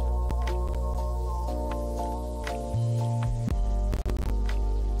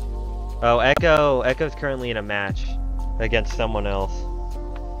 Oh, Echo's currently in a match against someone else.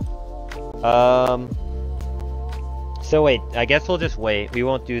 So wait, I guess we'll just wait. We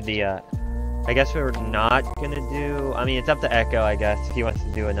won't do the, I guess we're not gonna do... I mean, it's up to Echo, I guess, if he wants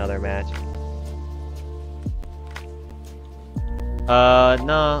to do another match.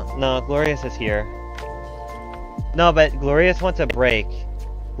 No, Glorious is here. No, but Glorious wants a break.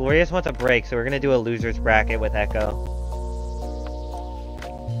 Glorious wants a break, so we're gonna do a loser's bracket with Echo.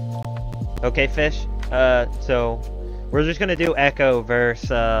 Okay, Fish. So we're just gonna do Echo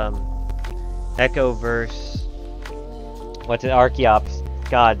versus what's it? Archeops.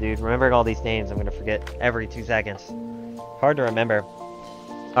 God, dude, remembering all these names, I'm gonna forget every 2 seconds. Hard to remember.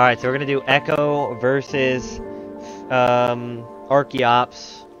 All right, so we're gonna do Echo versus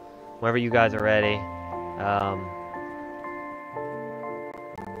Archeops. Whenever you guys are ready.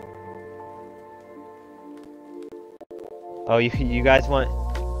 Oh, you guys want?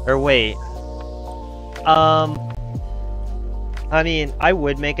 Or wait. I mean, I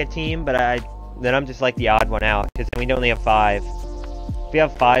would make a team, but then I'm just like the odd one out, because we only have 5. If we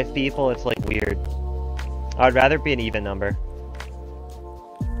have 5 people, it's like weird. I'd rather be an even number.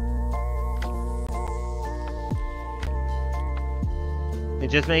 It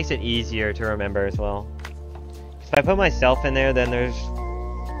just makes it easier to remember as well. If I put myself in there, then there's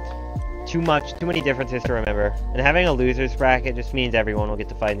too many differences to remember. And having a loser's bracket just means everyone will get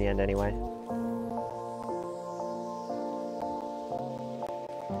to fight in the end anyway.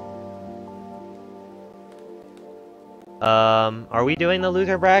 Are we doing the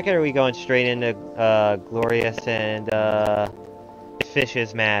loser bracket, or are we going straight into Glorious and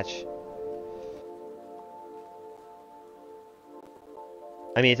Fish's match?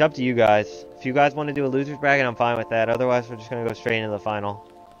 I mean, it's up to you guys. If you guys want to do a loser's bracket, I'm fine with that. Otherwise, we're just gonna go straight into the final.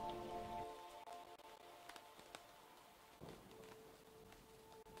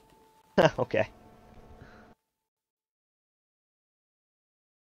 Okay.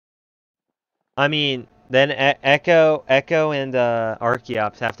 I mean, then Echo and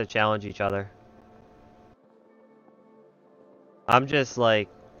Archeops have to challenge each other. I'm just like,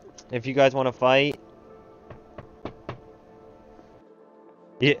 if you guys want to fight,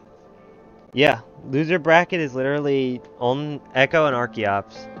 Yeah, yeah. Loser bracket is literally on Echo and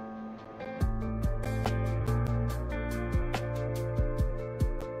Archeops.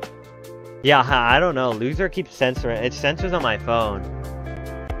 Yeah, I don't know. Loser keeps censoring. It censors on my phone.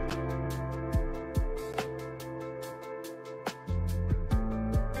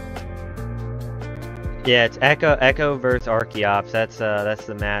 Yeah, it's Echo versus Archeops. That's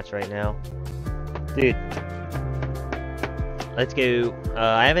the match right now. Dude. Let's go.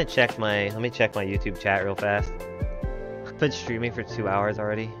 I haven't checked my... Let me check my YouTube chat real fast. I've been streaming for 2 hours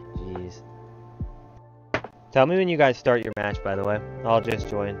already. Jeez. Tell me when you guys start your match, by the way. I'll just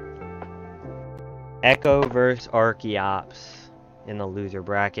join. Echo versus Archeops in the loser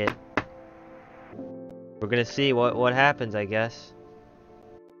bracket. We're gonna see what happens, I guess.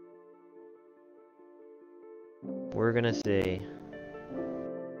 We're gonna see.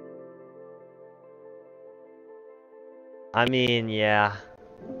 I mean, yeah.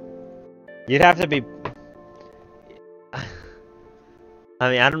 You'd have to be... I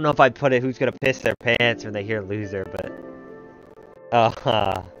mean, I don't know if I'd put it who's gonna piss their pants when they hear loser, but...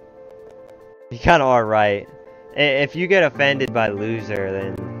 you kinda are right. If you get offended by loser,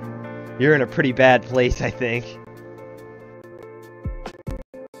 then... you're in a pretty bad place, I think.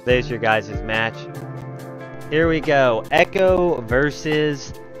 There's your guys' match. Here we go. Echo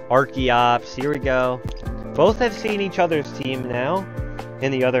versus Archeops. Here we go. Both have seen each other's team now in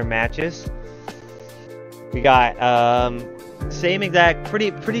the other matches. We got same exact,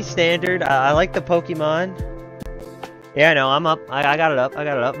 pretty standard. I like the Pokemon. Yeah, no, I'm up. I got it up.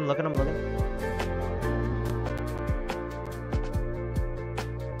 I'm looking.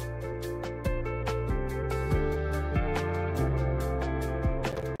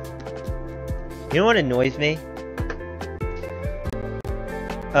 You know what annoys me?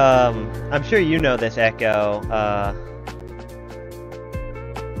 I'm sure you know this, Echo.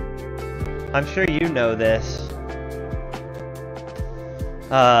 I'm sure you know this.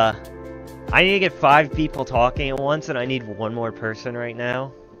 I need to get 5 people talking at once, and I need one more person right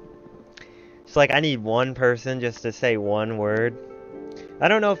now. It's like I need one person just to say one word. I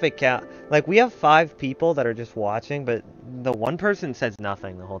don't know if it counts. Like, we have 5 people that are just watching, but the one person says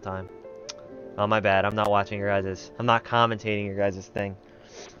nothing the whole time. Oh, my bad. I'm not watching your guys'... I'm not commentating your guys' thing.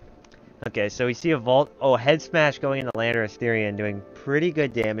 Okay, so we see a Volt... Oh, Head Smash going into Landorus Therian, doing pretty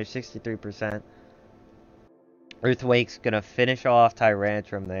good damage, 63%. Earthquake's gonna finish off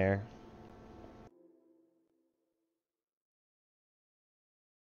Tyrantrum there.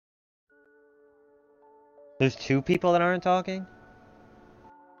 There's 2 people that aren't talking?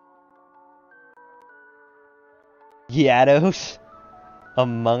 Gyarados?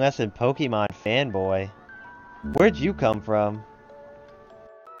 Among Us and Pokemon fanboy. Where'd you come from?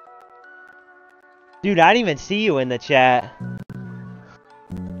 Dude, I didn't even see you in the chat.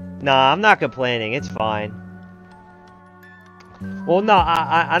 Nah, I'm not complaining. It's fine. Well, no,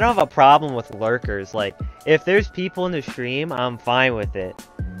 I don't have a problem with lurkers. Like, if there's people in the stream, I'm fine with it.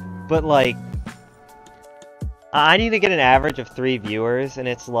 But, like, I need to get an average of 3 viewers, and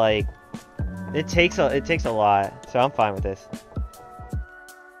it's like, it takes a lot. So I'm fine with this.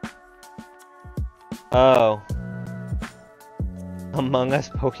 Oh. Among Us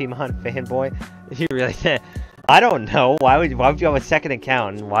Pokemon fanboy? You really can't. I don't know. Why would you have a second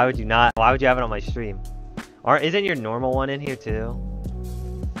account? And why would you not? Why would you have it on my stream? Or isn't your normal one in here too?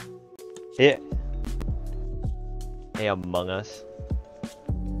 Hey, Among Us.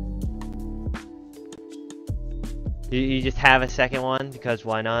 You just have a second one because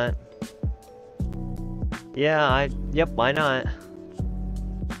why not? Yeah, yep, why not?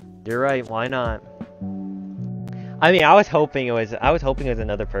 You're right, why not? I mean, I was hoping it was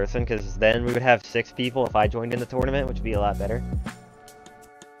another person, because then we would have 6 people if I joined in the tournament, which would be a lot better.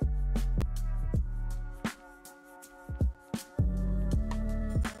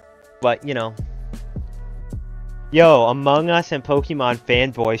 But, you know. Yo, Among Us and Pokemon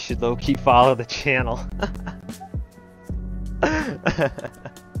fanboys should low-key follow the channel.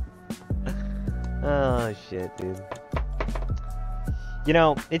 Oh, shit, dude. You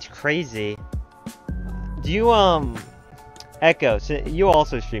know, it's crazy. Do you, Echo, so you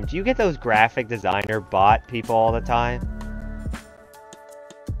also stream, do you get those graphic designer bot people all the time?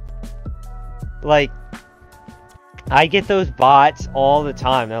 Like, I get those bots all the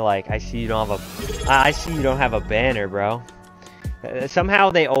time. They're like, I see you don't have a banner, bro. Somehow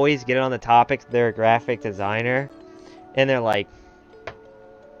they always get it on the topic, they're a graphic designer. And they're like,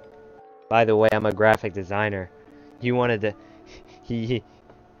 by the way, I'm a graphic designer. You wanted to...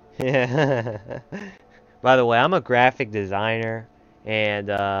 By the way, I'm a graphic designer, and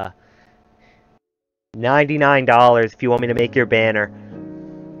 $99 if you want me to make your banner.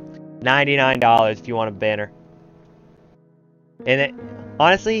 $99 if you want a banner. And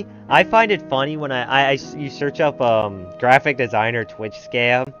honestly, I find it funny when you search up graphic designer Twitch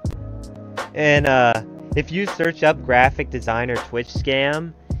scam. And if you search up graphic designer Twitch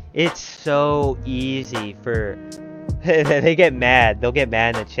scam, it's so easy for they get mad. They'll get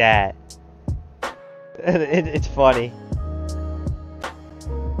mad in the chat. It's funny.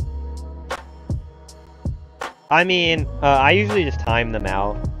 I mean, I usually just time them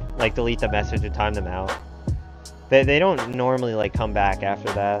out. Like, delete the message and time them out. They don't normally, like, come back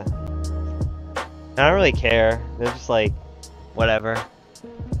after that. I don't really care. They're just like, whatever.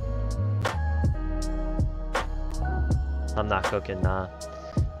 I'm not cooking, nah.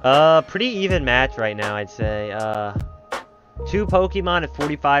 Pretty even match right now, I'd say. 2 Pokemon at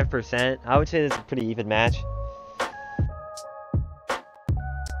 45%. I would say this is a pretty even match.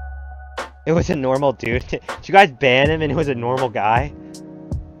 It was a normal dude. Did you guys ban him and it was a normal guy?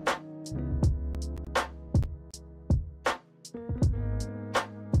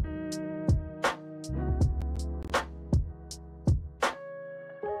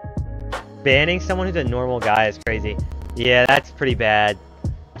 Banning someone who's a normal guy is crazy. Yeah, that's pretty bad.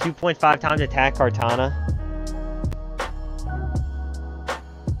 2.5 times attack Kartana.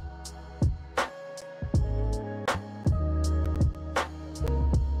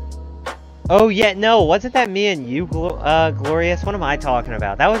 Oh yeah, no, wasn't that me and you, Glorious? What am I talking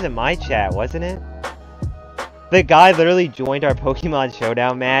about? That was in my chat, wasn't it? The guy literally joined our Pokemon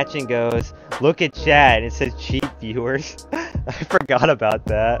Showdown match and goes, look at chat, and it says cheap viewers. I forgot about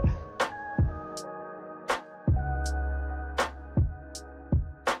that.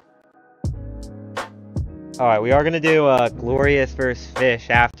 Alright, we are gonna do Glorious versus Fish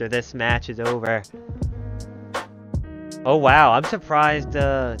after this match is over. Oh wow, I'm surprised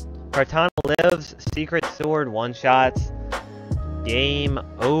Kartana lives, Secret Sword, one-shots. Game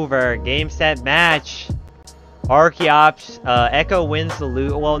over. Game, set, match. Archeops, Echo wins the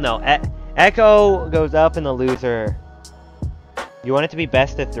loser. Well, no, Echo goes up in the loser. You want it to be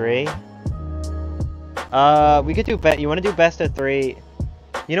best of 3? We could do you want to do best of 3?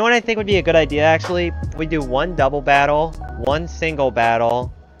 You know what I think would be a good idea, actually? We do 1 double battle, 1 single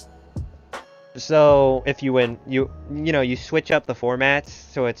battle. So, if you win, you know, you switch up the formats,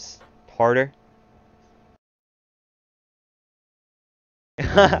 so it's harder.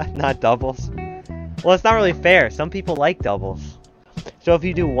 Not doubles. Well, it's not really fair. Some people like doubles. So if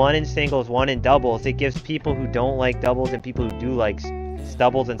you do 1 in singles, 1 in doubles, it gives people who don't like doubles and people who do like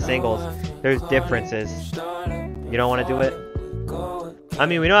doubles and singles, there's differences. You don't want to do it? I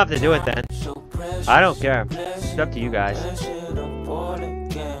mean, we don't have to do it then. I don't care. It's up to you guys.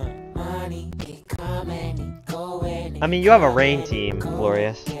 I mean, you have a rain team,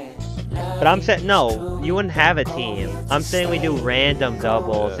 Glorious. But I'm saying, no, you wouldn't have a team. I'm saying we do random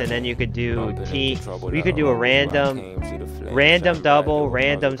doubles, and then you could do we could do a random double,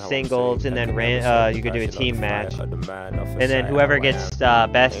 random singles, and then you could do a team match. And then whoever gets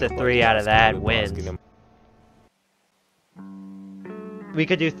best of 3 out of that wins. We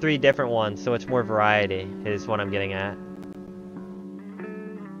could do 3 different ones, so it's more variety, is what I'm getting at.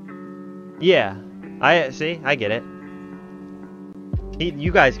 Yeah, I get it.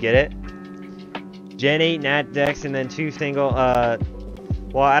 You guys get it. Gen 8 Nat Dex and then 2 single,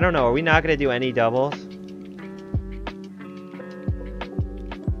 well, I don't know, are we not gonna do any doubles?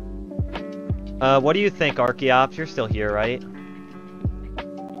 What do you think, Archeops? You're still here, right?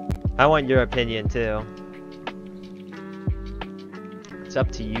 I want your opinion, too. It's up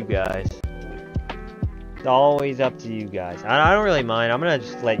to you guys. It's always up to you guys. I don't really mind. I'm gonna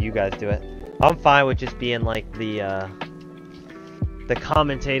just let you guys do it. I'm fine with just being, like, the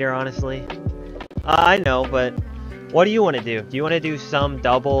commentator, honestly. I know, but what do you want to do? Do you want to do some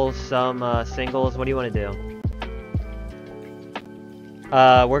doubles, some singles? What do you want to do?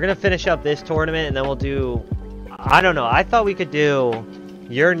 We're going to finish up this tournament, and then we'll do... I don't know. I thought we could do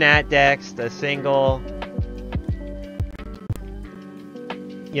your Nat Dex, the single.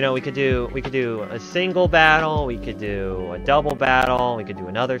 You know, we could do a single battle, we could do a double battle, we could do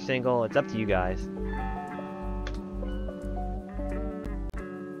another single. It's up to you guys.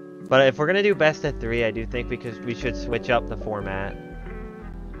 But if we're gonna do best of 3, I do think we should switch up the format.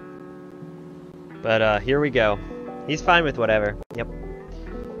 But here we go. He's fine with whatever. Yep.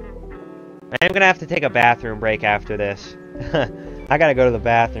 I am gonna have to take a bathroom break after this. I gotta go to the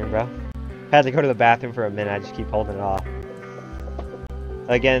bathroom, bro. I had to go to the bathroom for a minute. I just keep holding it off.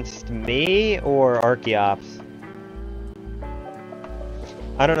 Against me or Archeops?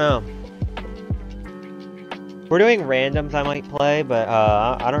 I don't know. If we're doing randoms, I might play, but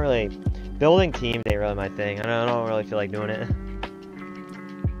I don't really... Building teams ain't really my thing. I don't really feel like doing it.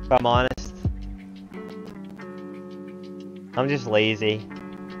 if I'm honest. I'm just lazy.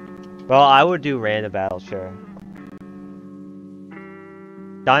 Well, I would do random battle, sure.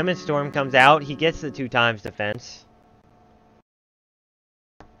 Diamond Storm comes out. He gets the 2x defense.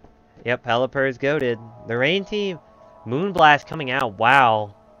 Yep, Pelipper is goated. The Rain team, Moonblast coming out.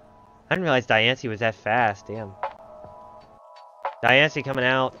 Wow. I didn't realize Diancie was that fast. Damn. Diancie coming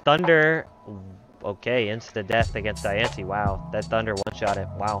out. Thunder. Okay, insta-death against Diancie. Wow. That Thunder one-shot it.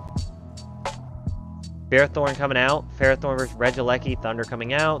 Wow. Ferrothorn coming out. Ferrothorn versus Regieleki. Thunder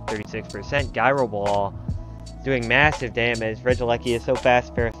coming out. 36%. Gyro Ball doing massive damage. Regieleki is so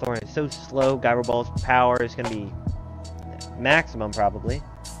fast. Ferrothorn is so slow. Gyro Ball's power is going to be maximum, probably.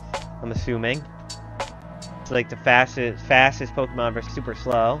 I'm assuming. It's like the fastest Pokemon versus super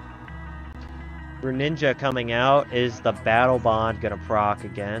slow. Greninja coming out. Is the Battle Bond gonna proc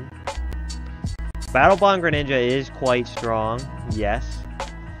again? Battle Bond Greninja is quite strong. Yes.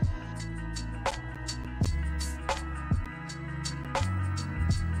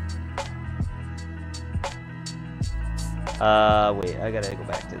 Wait, I gotta go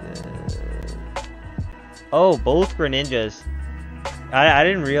back to the... Oh, both Greninjas. I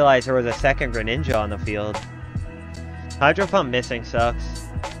didn't realize there was a second Greninja on the field. Hydro Pump missing sucks.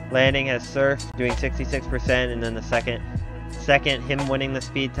 Landing has Surf doing 66%, and then the second him winning the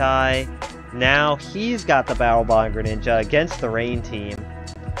speed tie. Now he's got the Battle Bond Greninja against the Rain team.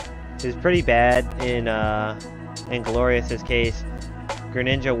 It was pretty bad in Glorious's case.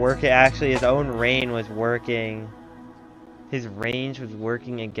 Greninja actually his own Rain was working. His range was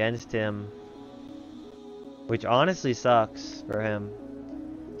working against him, which honestly sucks for him.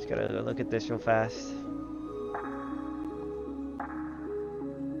 Just gotta look at this real fast.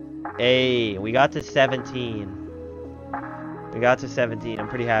 Hey, we got to 17. We got to 17. I'm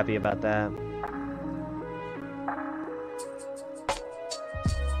pretty happy about that.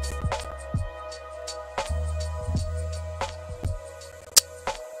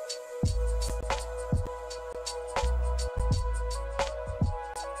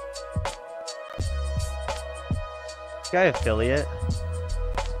 Guy affiliate.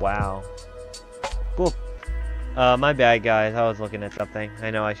 Wow. Cool. My bad, guys. I was looking at something. I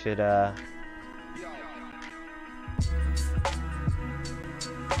know I should, yeah,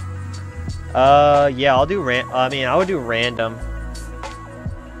 I'll do I would do random.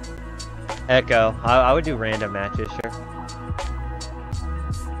 Echo. I would do random matches, sure.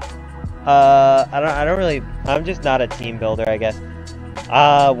 I don't really, I'm just not a team builder, I guess.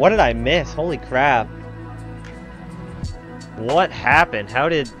 What did I miss? Holy crap. What happened? How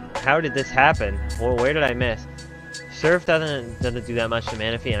did this happen? Well, where did I miss? Surf doesn't do that much to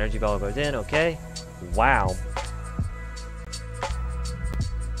Manaphy. Energy Ball goes in. Okay. Wow.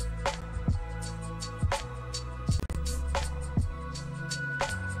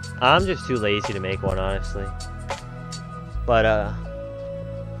 I'm just too lazy to make one, honestly. But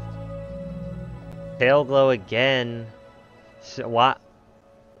Tail Glow again. So, what?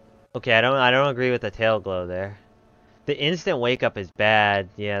 Okay, I don't agree with the Tail Glow there. The instant wake up is bad.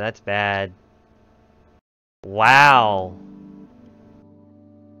 Yeah, that's bad. Wow.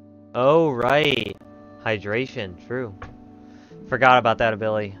 Oh, right. Hydration, true. Forgot about that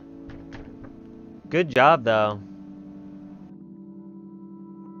ability. Good job, though.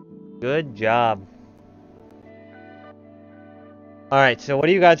 Good job. Alright, so what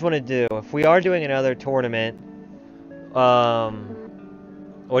do you guys want to do? If we are doing another tournament, what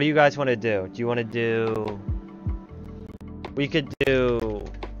do you guys want to do? Do you want to do... We could do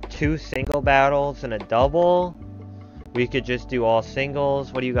 2 single battles and a double. We could just do all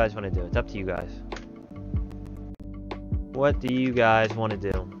singles. What do you guys want to do? It's up to you guys. What do you guys want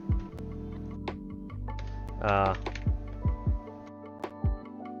to do?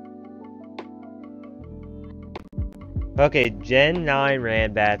 Okay, Gen 9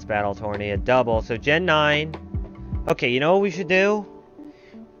 Ranbats Battle Tourney, a double. So Gen 9. Okay, you know what we should do?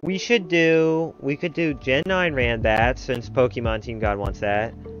 We could do Gen 9 Ranbats, since Pokemon Team God wants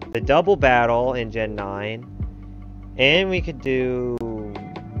that. The double battle in Gen 9. And we could do...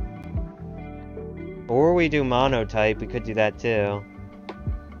 Or we do Monotype, we could do that too.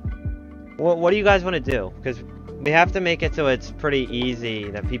 What do you guys want to do? Because we have to make it so it's pretty easy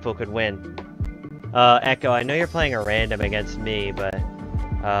that people could win. Echo, I know you're playing a random against me, but...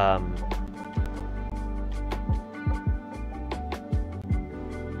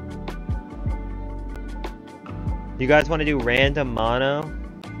 You guys want to do random mono?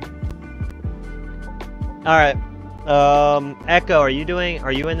 Alright. Echo, are you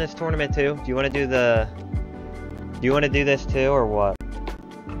in this tournament too? Do you want to do this too, or what?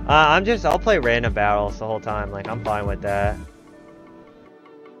 I'll play random battles the whole time, like, I'm fine with that.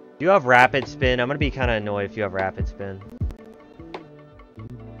 You have Rapid Spin. I'm gonna be kind of annoyed if you have Rapid Spin.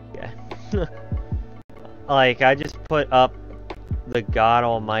 Yeah. Like, I just put up the God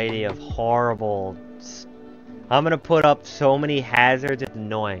Almighty of horrible... I'm gonna put up so many hazards, it's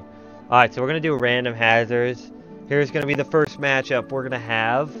annoying. Alright, so we're gonna do random hazards. Here's gonna be the first matchup we're gonna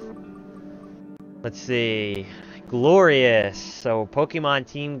have. Let's see. Glorious. So, Pokemon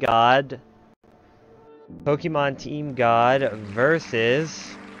Team God. Pokemon Team God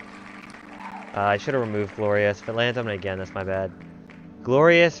versus... I should have removed Glorious. If it lands on it again, that's my bad.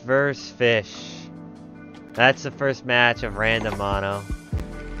 Glorious versus Fish. That's the first match of Random Mono.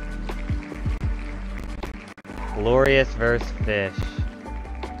 Glorious versus Fish.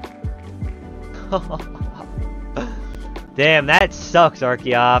 Damn, that sucks,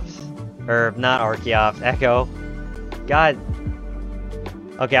 Archeops. Or, not Archeops, Echo. God.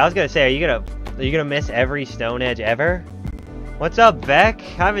 Okay, I was gonna say, are you gonna miss every Stone Edge ever? What's up, Vec? I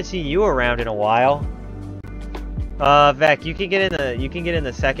haven't seen you around in a while. Vec, you can get in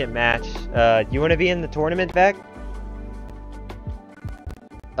the second match. You wanna be in the tournament, Vec?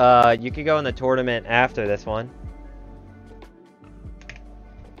 You can go in the tournament after this one.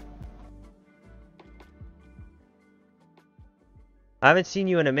 I haven't seen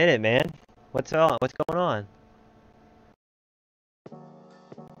you in a minute, man. What's going on?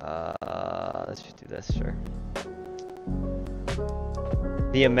 Let's just do this, sure.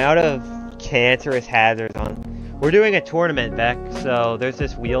 The amount of cancerous hazards on... We're doing a tournament, Beck, so there's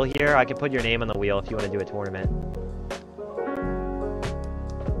this wheel here. I can put your name on the wheel if you want to do a tournament.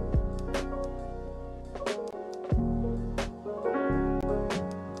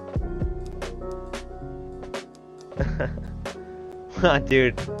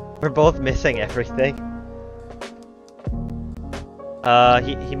 Dude, we're both missing everything.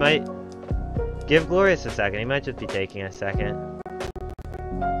 He might... Give Glorious a second. He might just be taking a second.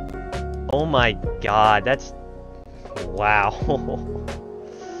 Oh my god, that's... Wow.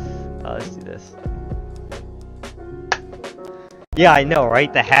 Let's do this. Yeah, I know,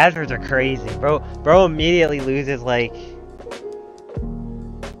 right? The hazards are crazy. Bro immediately loses, like...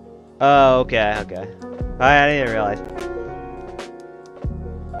 Oh, okay. I didn't realize.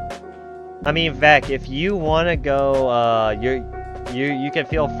 I mean, Vec, if you want to go, you can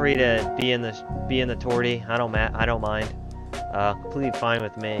feel free to be in the torty. I don't mind. Completely fine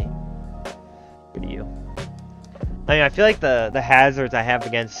with me. Good to you. I mean, I feel like the hazards I have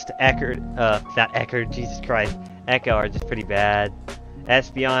against not Eckerd, Jesus Christ, Echo are just pretty bad.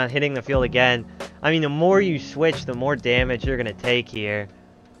 Espeon hitting the field again. I mean, the more you switch, the more damage you're gonna take here.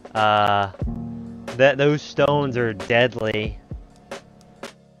 Those stones are deadly.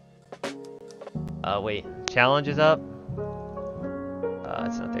 Wait, challenge is up?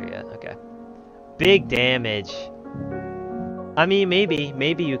 It's not there yet, okay. Big damage. I mean,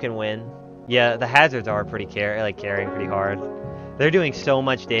 maybe you can win. Yeah, the hazards are pretty carrying pretty hard. They're doing so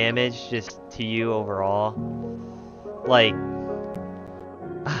much damage just to you overall. Like,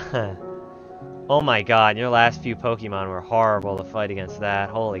 oh my god, your last few Pokemon were horrible to fight against that.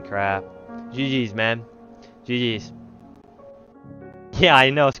 Holy crap. GG's, man. GG's. Yeah, I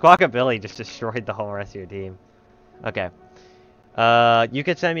know. Squawkabilly just destroyed the whole rest of your team. Okay. You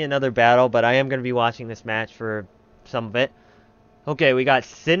could send me another battle, but I am going to be watching this match for some of it. Okay, we got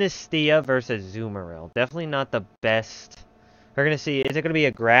Sinistea versus Zoomeril. Definitely not the best. We're going to see, is it going to be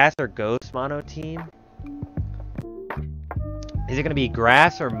a Grass or Ghost Mono team? Is it going to be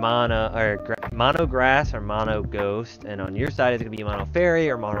Grass or Mono, or Mono Grass or Mono Ghost? And on your side, is it going to be Mono Fairy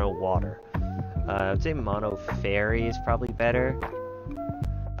or Mono Water? I would say Mono Fairy is probably better.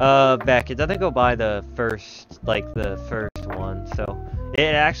 Beck, it doesn't go by the first one, so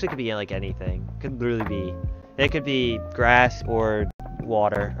it actually could be like anything. Could literally be, it could be grass or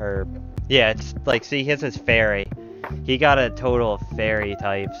water, or, yeah, it's like, see, his is fairy. He got a total of fairy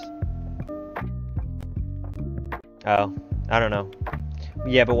types. Oh, I don't know.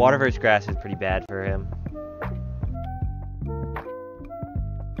 Yeah, but water versus grass is pretty bad for him.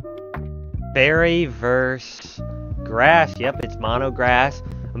 Fairy versus grass, yep, it's mono grass.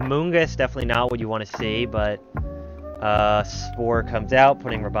 Mungus, definitely not what you want to see, but Spore comes out,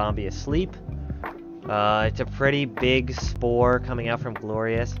 putting Rabambi asleep. It's a pretty big Spore coming out from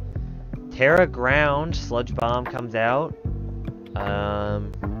Glorious. Terra Ground, Sludge Bomb comes out. I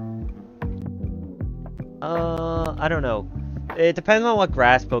don't know. It depends on what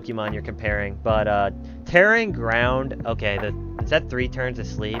grass Pokemon you're comparing, but Terra Ground, okay, is that 3 turns of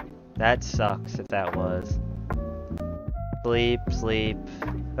sleep? That sucks if that was. Sleep.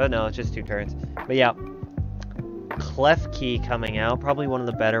 Oh no, it's just 2 turns. But yeah. Klefki coming out. Probably one of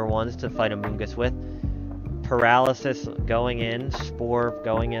the better ones to fight a Mungus with. Paralysis going in. Spore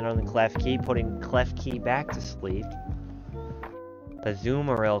going in on the Klefki, putting Klefki back to sleep.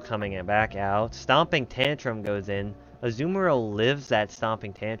 Azumarill coming back out. Stomping Tantrum goes in. Azumarill lives that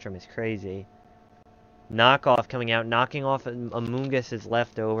Stomping Tantrum, is crazy. Knockoff coming out, knocking off Amoonguss's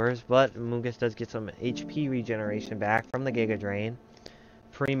leftovers, but Amoonguss does get some HP regeneration back from the Giga Drain.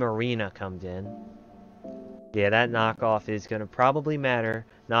 Primarina comes in. Yeah, that knockoff is going to probably matter,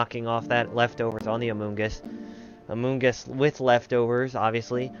 knocking off that leftovers on the Amoonguss. Amoonguss with leftovers,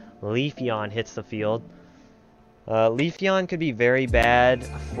 obviously. Leafeon hits the field. Leafeon could be very bad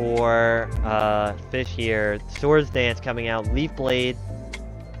for Fish here. Swords Dance coming out. Leaf Blade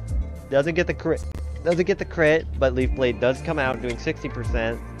doesn't get the crit. But Leaf Blade does come out doing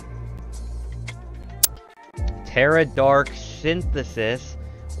 60%. Terra Dark Synthesis.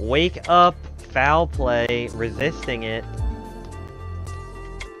 Wake Up, Foul Play, resisting it.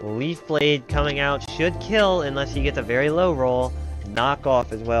 Leaf Blade coming out should kill unless he gets a very low roll.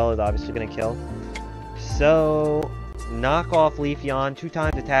 Knockoff as well is obviously going to kill. So, Knockoff Leafeon, 2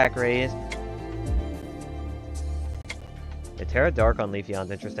 times attack raise. The Terra Dark on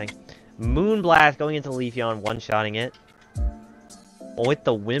Leafeon's interesting. Moonblast going into Leafeon, one-shotting it. With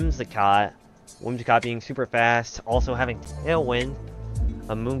the Whimsicott. Whimsicott being super fast, also having Tailwind.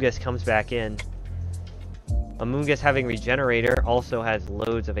 Amoonguss comes back in. Amoonguss having Regenerator, also has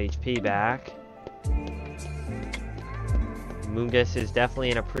loads of HP back. Amoonguss is definitely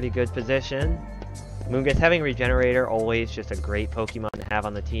in a pretty good position. Amoonguss having Regenerator, always just a great Pokemon to have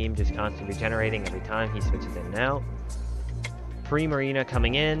on the team, just constantly regenerating every time he switches in and out. Primarina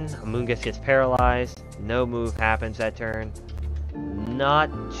coming in, Amoonguss gets paralyzed, no move happens that turn. Not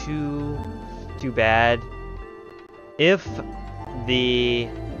too bad. If the...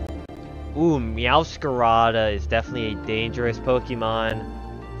 Ooh, Meowscarada is definitely a dangerous Pokemon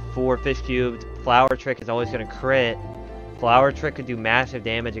for Fish Cubed. Flower Trick is always going to crit. Flower Trick could do massive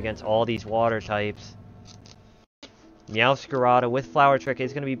damage against all these water types. Meowscarada with Flower Trick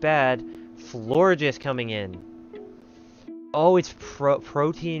is going to be bad. Florges coming in. Oh, it's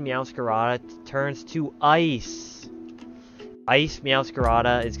Protein Meowscarada turns to Ice. Ice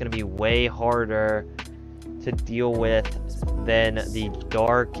Meowscarada is going to be way harder to deal with than the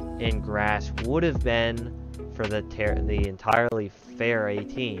Dark and Grass would have been for the entirely Fairy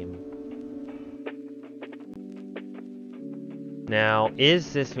team. Now,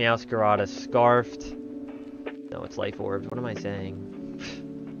 is this Meowscarada scarfed? No, it's Life Orbs. What am I saying?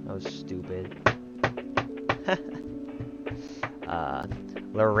 That was stupid.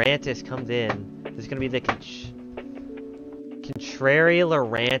 Lurantis comes in. This is going to be the Contrary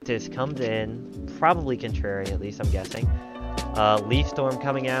Lurantis comes in. Probably Contrary, at least, I'm guessing. Leaf Storm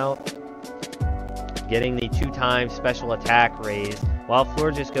coming out. Getting the 2 times special attack raise. While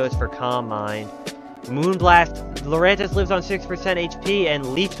Florges goes for Calm Mind. Moonblast. Lurantis lives on 6% HP.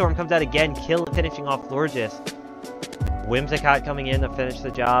 And Leaf Storm comes out again, finishing off Florges. Whimsicott coming in to finish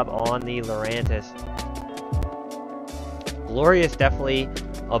the job on the Lurantis. Glorious definitely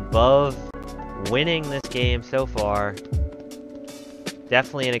above winning this game so far.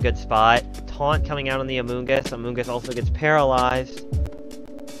 Definitely in a good spot. Taunt coming out on the Amoonguss. Amoonguss also gets paralyzed.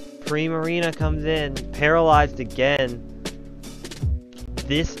 Primarina comes in. Paralyzed again.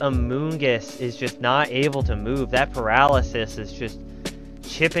 This Amoonguss is just not able to move. That paralysis is just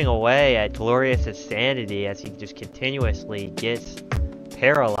chipping away at Glorious's sanity as he just continuously gets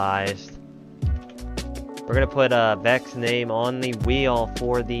paralyzed. We're going to put Vex's name on the wheel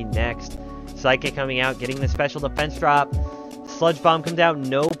for the next. Psychic coming out, getting the special defense drop. Sludge Bomb comes out,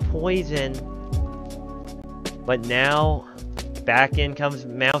 no poison. But now, back in comes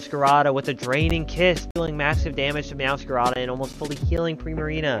Meowscarada with a Draining Kiss, dealing massive damage to Meowscarada and almost fully healing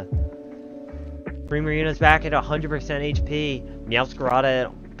Primarina. Primarina's back at 100% HP. Meowscarada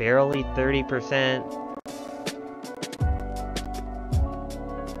at barely 30%.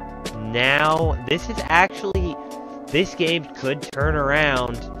 Now, this game could turn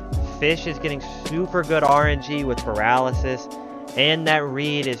around. Fish is getting super good RNG with Paralysis, and that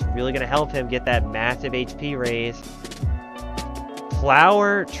Reed is really going to help him get that massive HP raise.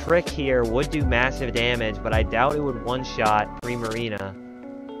 Flower Trick here would do massive damage, but I doubt it would one-shot Primarina.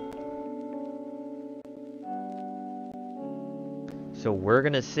 So we're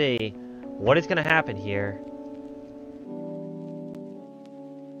going to see what is going to happen here.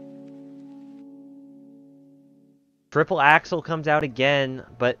 Triple Axle comes out again,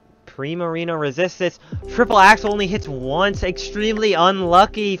 but Primarina resists this. Triple Axle only hits once. Extremely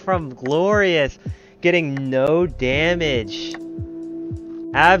unlucky from Glorious, getting no damage.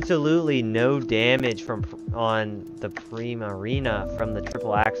 Absolutely no damage on the Primarina from the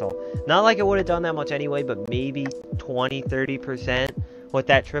triple axle. Not like it would have done that much anyway, but maybe 20-30% with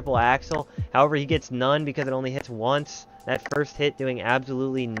that triple axle. However, he gets none because it only hits once. That first hit doing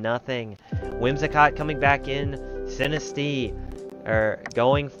absolutely nothing. Whimsicott coming back in. Sinistea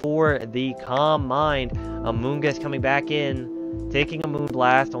going for the Calm Mind. Amoonguss coming back in. Taking a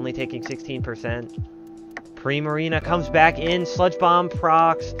Moonblast, only taking 16%. Primarina comes back in. Sludge Bomb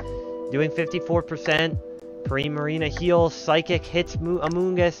procs, doing 54%. Primarina heals. Psychic hits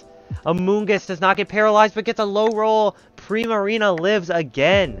Amoonguss. Amoonguss does not get paralyzed, but gets a low roll. Primarina lives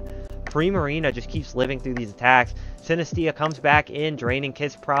again. Primarina just keeps living through these attacks. Sinistea comes back in, draining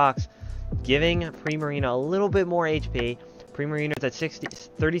Kiss procs, giving Primarina a little bit more HP. Primarina's at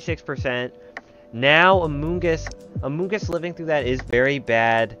 36%. Now Amoonguss living through that is very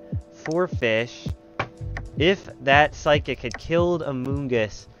bad for Fish. If that Psychic had killed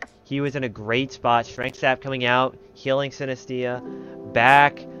Amoonguss, he was in a great spot. Strength Sap coming out, healing Sinistea.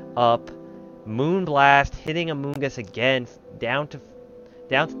 Back up. Moonblast hitting Amoonguss again, down to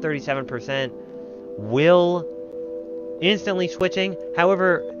 37%. Will instantly switching.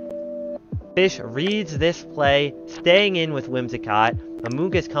 However, Fish reads this play, staying in with Whimsicott.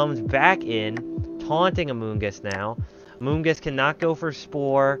 Amoonguss comes back in, taunting Amoonguss now. Amoonguss cannot go for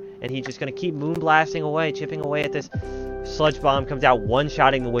Spore, and he's just going to keep Moonblasting away, chipping away at this. Sludge Bomb comes out,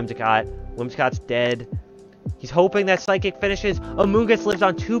 one-shotting the Whimsicott. Whimsicott's dead. He's hoping that Psychic finishes. Amoonguss lives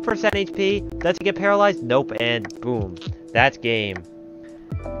on 2% HP. Does he get paralyzed? Nope, and boom. That's game.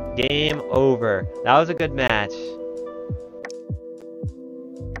 Game over. That was a good match.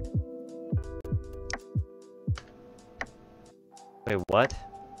 Wait, what?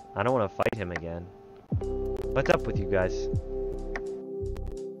 I don't want to fight him again. What's up with you guys?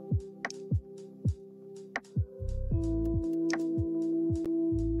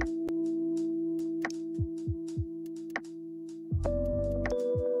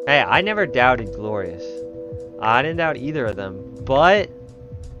 Hey, I never doubted Glorious. I didn't doubt either of them. But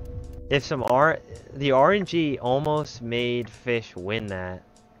if the RNG almost made Fish win that.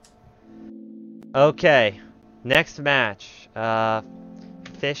 Okay, next match.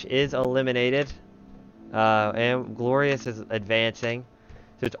 Fish is eliminated. And Glorious is advancing.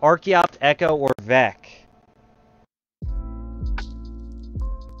 So it's Archeops, Echo, or Vec.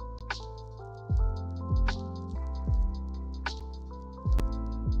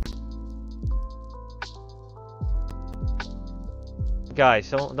 Guys,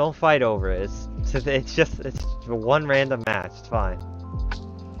 don't fight over it. It's just one random match. It's fine.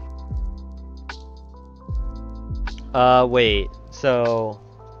 Wait. So,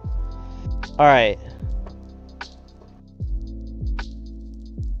 all right.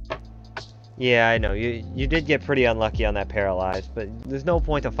 Yeah, I know. You did get pretty unlucky on that paralyzed, but there's no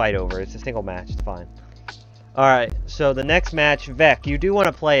point to fight over. It's a single match. It's fine. All right. So the next match, Vec, you do want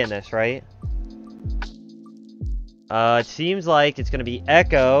to play in this, right? It seems like it's gonna be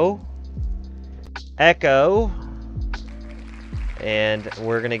Echo, and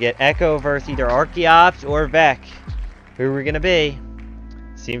we're gonna get Echo versus either Archeops or Vec. Who are we gonna be?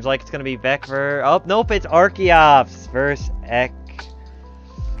 Seems like it's gonna be Vec versus... Oh, nope, it's Archeops versus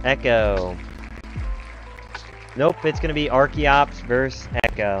Echo. Nope, it's gonna be Archeops versus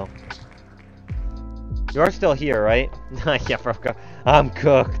Echo. You are still here, right? Yeah, bro, I'm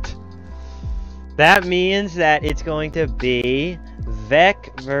cooked. That means that it's going to be Vec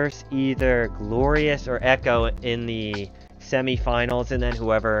versus either Glorious or Echo in the semifinals, and then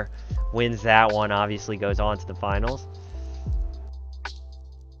whoever wins that one obviously goes on to the finals.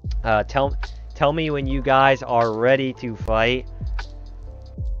 Tell me when you guys are ready to fight.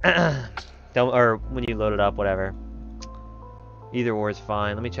 Or when you load it up, whatever. Either or is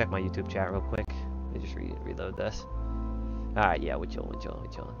fine. Let me check my YouTube chat real quick. Let me just reload this. Alright, yeah, we're chilling.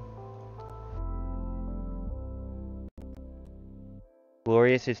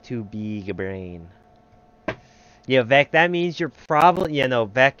 Glorious is too big a brain. Yeah, Vec, that means you're probably... Yeah, no,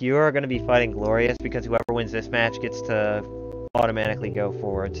 Vec, you are going to be fighting Glorious because whoever wins this match gets to automatically go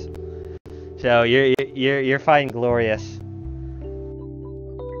forwards. So, you're fighting Glorious.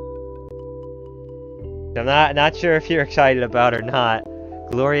 I'm not sure if you're excited about or not.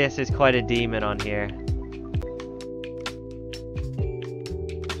 Glorious is quite a demon on here.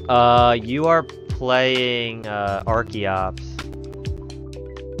 You are playing, Archeops.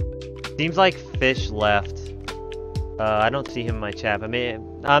 Seems like Fish left. I don't see him in my chat, but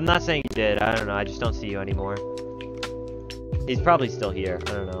I'm not saying he did. I don't know. I just don't see you anymore. He's probably still here.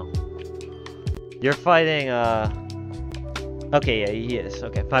 I don't know. You're fighting, Okay, yeah, he is.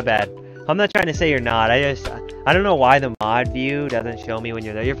 Okay, my bad. I'm not trying to say you're not. I don't know why the mod view doesn't show me when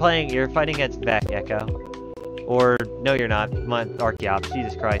you're there. You're fighting against Vec, Echo. Or, no you're not, Archeops,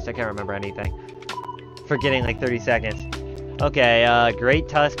 Jesus Christ, I can't remember anything. Forgetting like 30 seconds. Okay, Great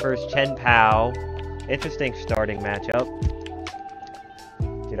Tusk versus Chen Pao. Interesting starting matchup.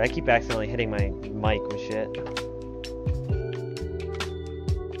 Dude, I keep accidentally hitting my mic with shit.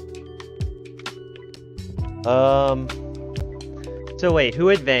 So wait, who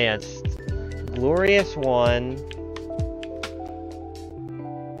advanced? Glorious won.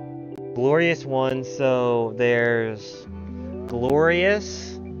 Glorious won, so there's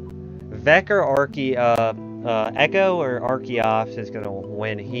Glorious, Vec or Echo or Archeops is gonna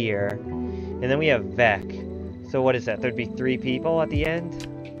win here. And then we have Vec. So what is that? There'd be 3 people at the end?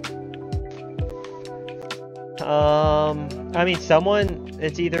 I mean,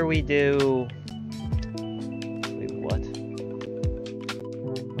 it's either we do... Wait, what?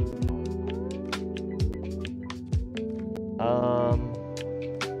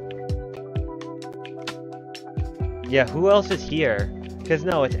 Yeah, who else is here? Because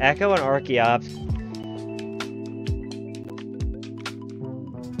no, it's Echo and Archeops.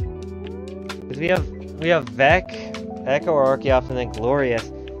 Because we have Vec, Echo or Archeops, and then Glorious.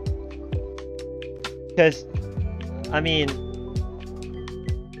 Because, I mean,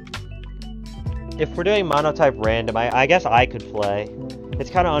 if we're doing monotype random, I guess I could play. It's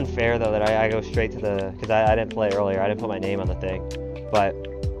kind of unfair though that I go straight to the, because I didn't play earlier. I didn't put my name on the thing, but.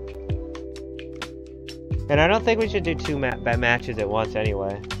 And I don't think we should do 2 matches at once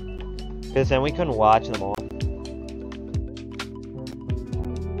anyway. Because then we couldn't watch them all.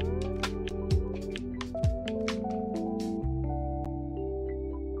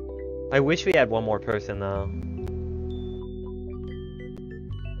 I wish we had one more person though.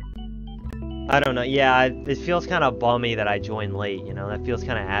 I don't know, yeah, it feels kind of bummy that I joined late, you know? That feels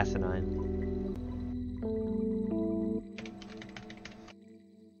kind of asinine.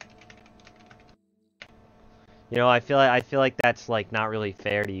 You know, I feel like that's like not really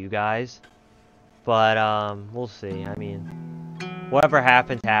fair to you guys, but we'll see. I mean, whatever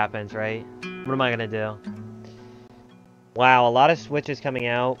happens, happens, right? What am I gonna do? Wow, a lot of switches coming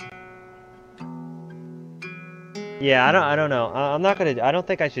out. Yeah, I don't know. I don't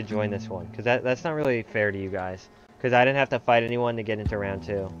think I should join this one because that's not really fair to you guys. Because I didn't have to fight anyone to get into round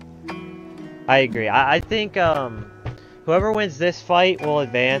 2. I agree. I think whoever wins this fight will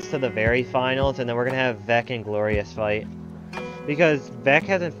advance to the very finals, and then we're gonna have Vec and Glorious fight. Because Vec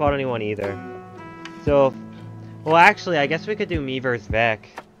hasn't fought anyone either. So, well actually, I guess we could do me versus Vec.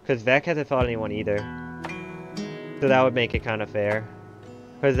 Because Vec hasn't fought anyone either. So that would make it kind of fair.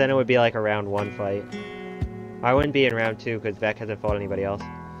 Because then it would be like a round 1 fight. I wouldn't be in round 2 because Vec hasn't fought anybody else.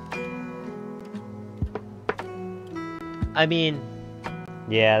 I mean,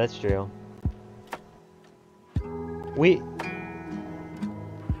 yeah, that's true.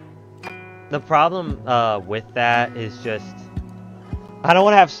 The problem with that is just I don't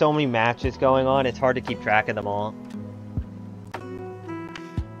want to have so many matches going on. It's hard to keep track of them all.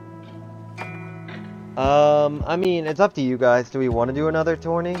 I mean, it's up to you guys. Do we want to do another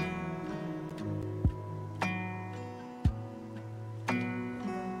tourney?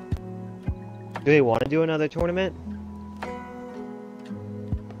 Do they want to do another tournament?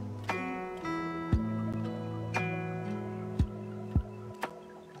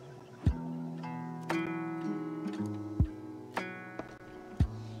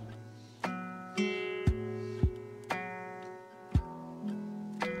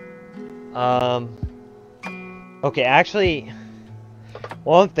 Okay, actually,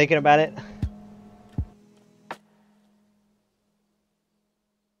 while I'm thinking about it,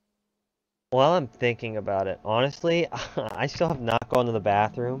 honestly, I still have not gone to the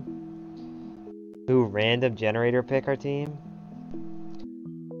bathroom. Ooh, random generator pick our team.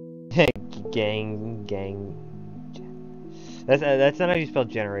 gang. That's not how you spell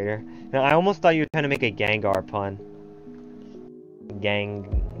generator. Now, I almost thought you were trying to make a Gengar pun.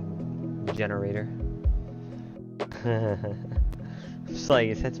 Gang generator. It's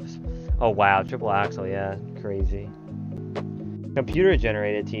like, oh wow, triple axle, yeah, crazy. Computer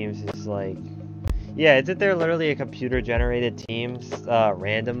generated teams is like, yeah, isn't there literally a computer generated teams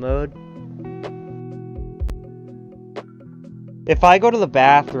random mode? If I go to the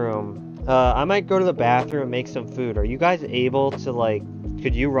bathroom, I might go to the bathroom and make some food. Are you guys able to, like,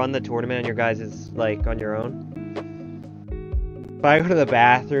 could you run the tournament on your guys' like on your own? If I go to the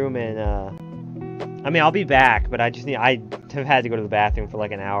bathroom and I mean, I'll be back, but I have had to go to the bathroom for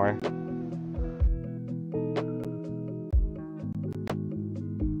like an hour.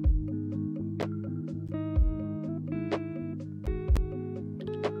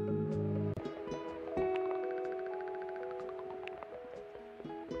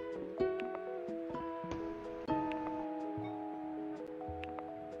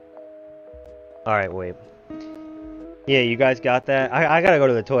 Alright, wait. Yeah, you guys got that? I gotta go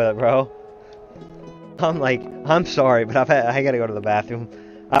to the toilet, bro. I'm sorry, but I gotta go to the bathroom.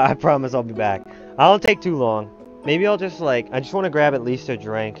 I promise I'll be back. I don't take too long. Maybe I'll just, like, I just want to grab at least a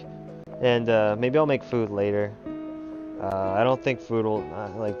drink. And, maybe I'll make food later. I don't think food will,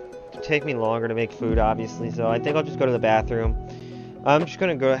 like, take me longer to make food, obviously, so I think I'll just go to the bathroom. I'm just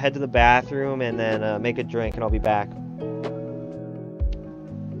gonna go head to the bathroom and then, make a drink, and I'll be back.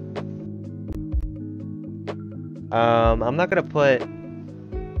 I'm not gonna put,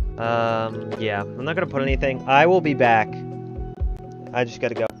 yeah, I'm not gonna put anything. I will be back. I just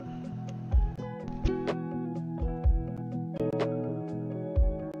gotta go.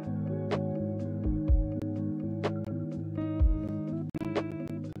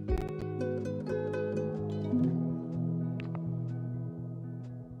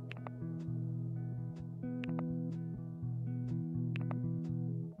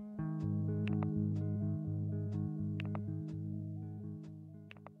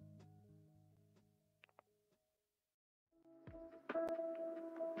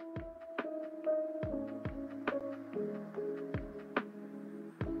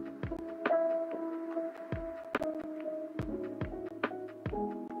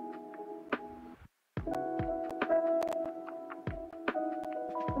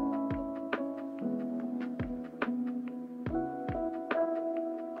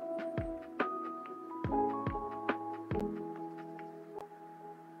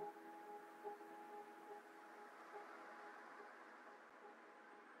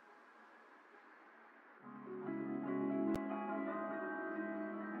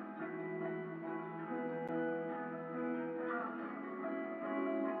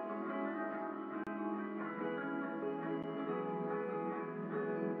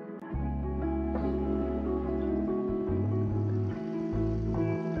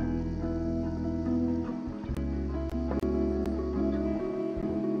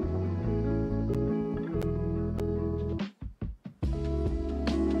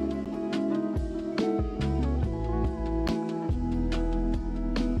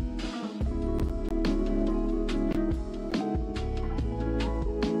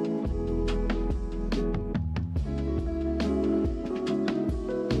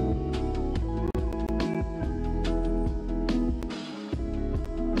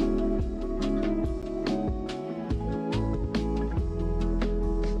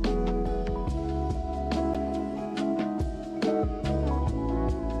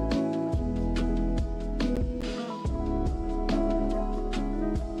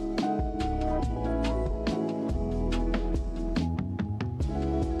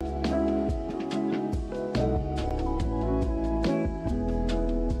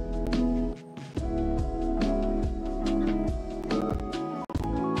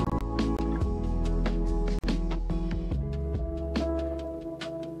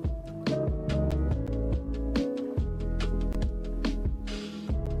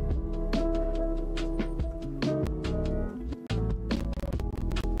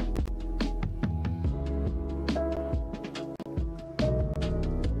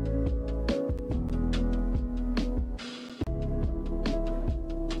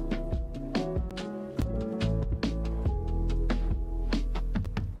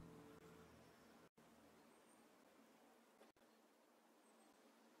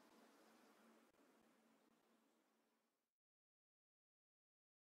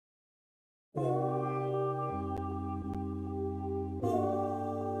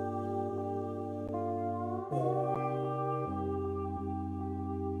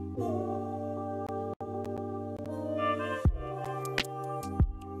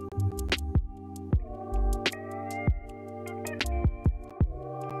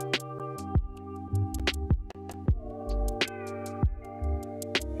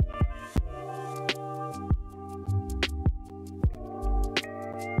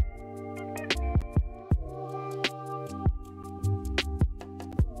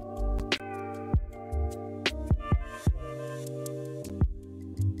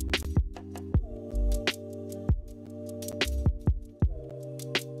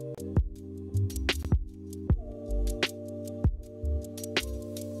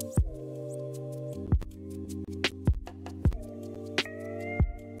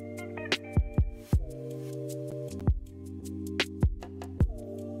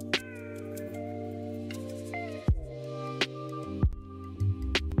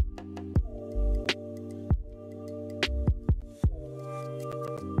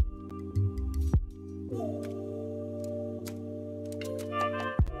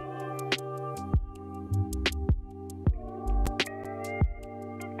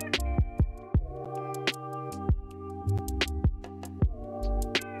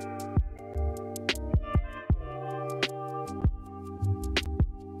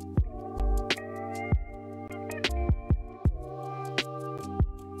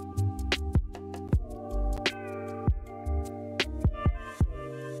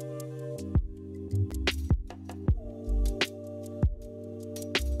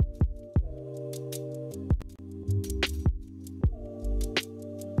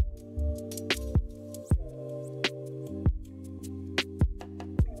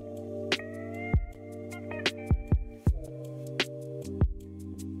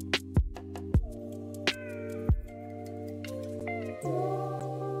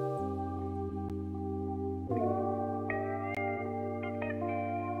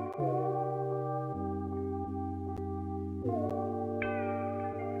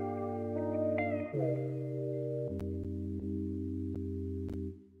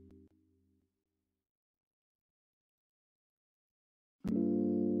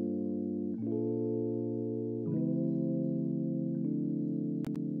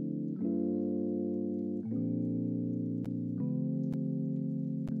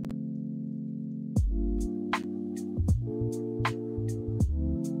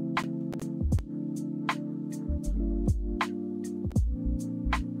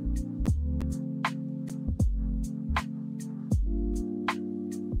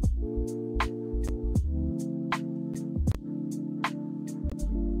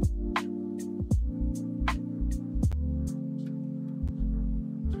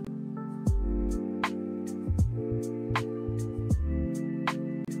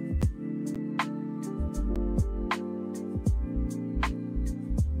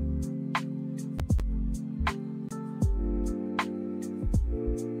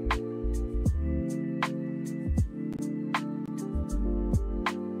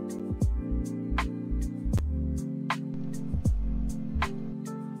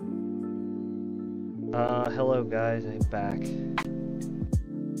 Hello guys, I'm back.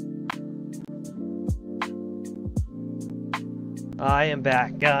 I am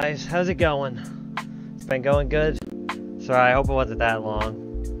back, guys. How's it going? It's been going good? Sorry, I hope it wasn't that long.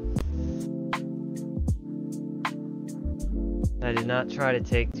 I did not try to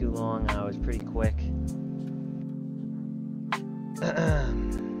take too long. I was pretty quick.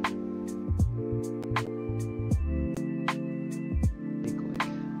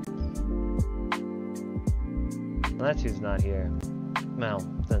 Well, that's who's not here. Well,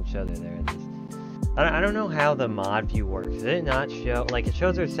 it doesn't show they're there at least. I don't know how the mod view works. Did it not show? Like, it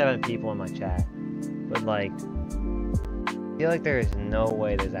shows there's 7 people in my chat. But, like, I feel like there is no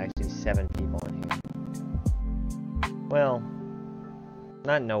way there's actually 7 people in here. Well,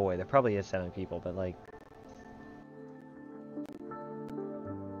 not no way. There probably is 7 people, but, like,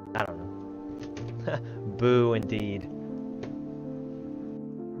 I don't know. Boo, indeed.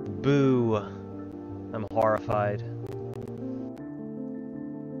 Boo. I'm horrified.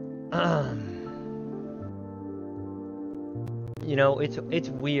 You know, it's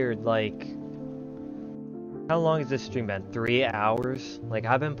weird, like, how long has this stream been? 3 hours? Like,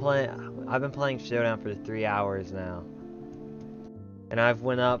 I've been playing Showdown for 3 hours now. And I've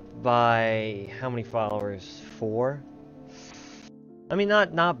went up by how many followers? 4? I mean,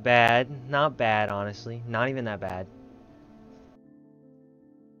 not bad. Not bad, honestly. Not even that bad.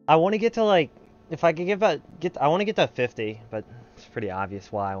 I want to get to, like, if I could I want to get to 50, but it's pretty obvious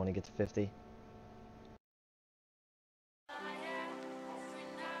why I want to get to 50.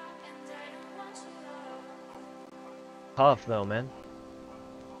 Tough though, man.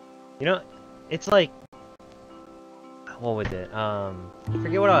 You know, it's like, what was it? I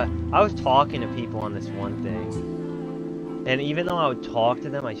forget what I was talking to people on this one thing, and even though I would talk to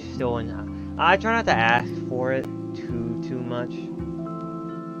them, I try not to ask for it too much.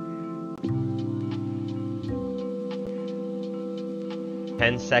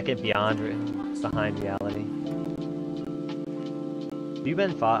 "10-second behind reality." You've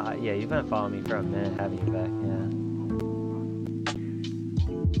been following me for a minute, haven't you, Beck?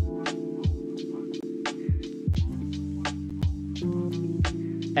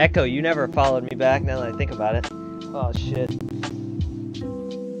 Yeah. Echo, you never followed me back now that I think about it. Oh shit.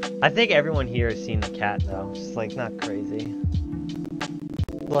 I think everyone here has seen the cat though. It's like not crazy.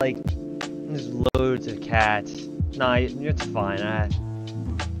 Like, there's loads of cats. Nah, it's fine.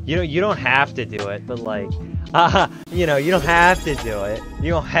 You don't have to do it, but like, you know, you don't have to do it.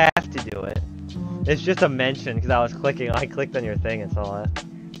 You don't have to do it. It's just a mention because I clicked on your thing and saw it.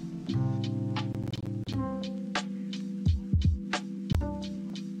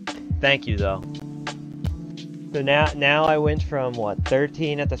 Thank you, though. So now I went from, what,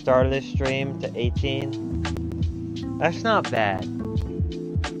 13 at the start of this stream to 18? That's not bad.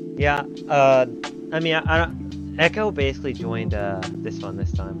 Yeah, I mean, I don't... Echo basically joined, this one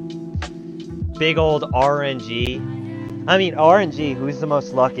this time. Big old RNG. I mean, RNG, who's the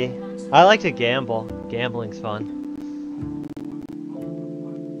most lucky? I like to gamble. Gambling's fun.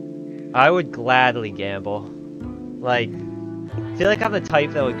 I would gladly gamble. Like... I feel like I'm the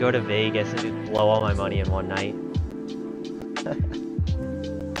type that would go to Vegas and just blow all my money in one night.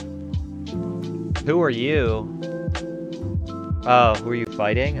 Who are you? Oh, who are you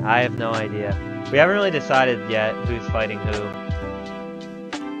fighting? I have no idea. We haven't really decided yet who's fighting who.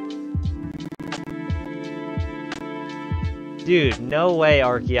 Dude, no way,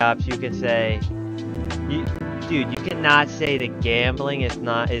 Archeops, you can say... Dude, you cannot say that gambling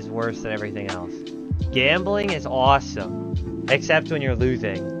is worse than everything else. Gambling is awesome. Except when you're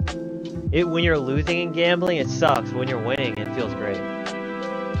losing. When you're losing in gambling, it sucks. When you're winning, it feels great.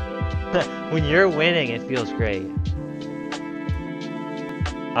 When you're winning, it feels great.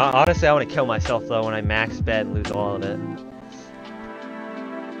 Honestly, I want to kill myself, though, when I max bet and lose all of it.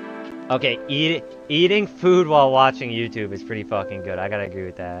 Okay, eating food while watching YouTube is pretty fucking good. I gotta agree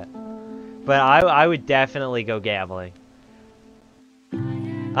with that. But I would definitely go gambling.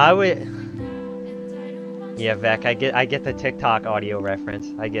 I would... Yeah, Vec, I get the TikTok audio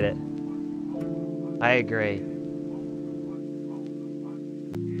reference. I get it. I agree.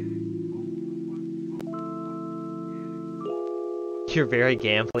 You're very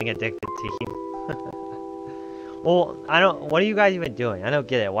gambling addicted team. Well, what are you guys even doing? I don't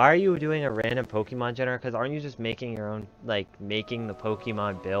get it. Why are you doing a random Pokemon generator? Because aren't you just making your own, like, making the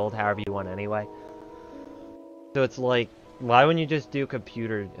Pokemon build however you want anyway? So it's like, why wouldn't you just do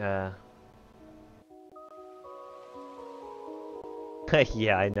computer,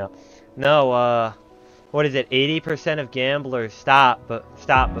 yeah, I know. No, what is it? 80% of gamblers stop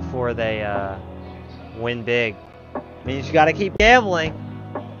before they win big. Means you gotta keep gambling.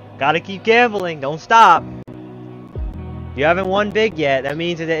 Gotta keep gambling. Don't stop. You haven't won big yet. That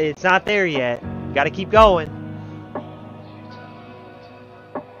means that it's not there yet. You gotta keep going.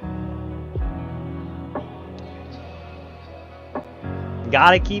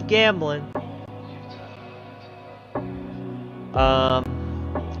 Gotta keep gambling. I'm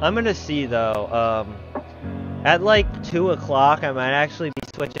gonna see though. At like 2 o'clock, I might actually be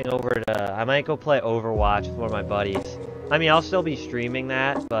switching over to. I might go play Overwatch with one of my buddies. I mean, I'll still be streaming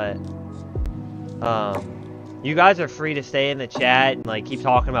that, but you guys are free to stay in the chat and like keep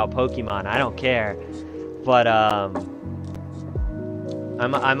talking about Pokemon. I don't care, but I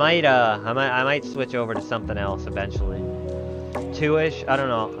might switch over to something else eventually. 2-ish, I don't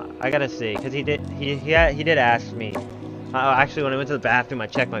know. I gotta see, cause he did ask me. Actually, when I went to the bathroom, I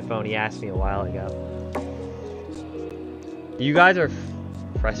checked my phone. He asked me a while ago. You guys are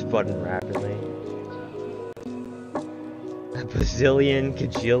press button rapidly. A bazillion,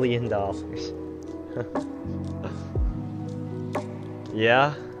 gajillion dollars.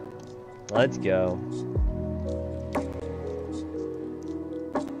 Yeah, let's go.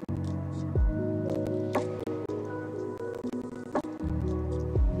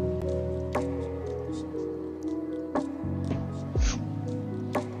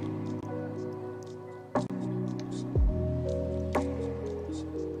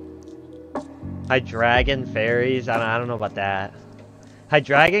 Hydreigon fairies? I don't know about that.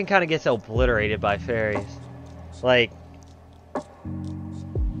 Hydreigon kind of gets obliterated by fairies. Like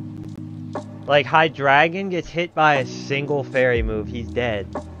Hydreigon gets hit by a single fairy move, he's dead.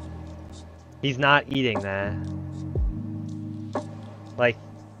 He's not eating that. Like,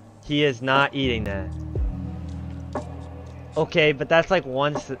 he is not eating that. Okay, but that's like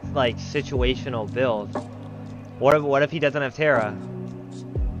one like situational build. What if he doesn't have Terra?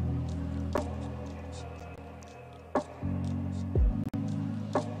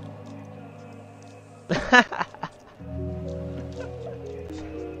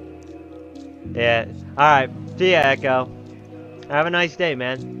 Yeah. Alright. See ya, Echo. Have a nice day,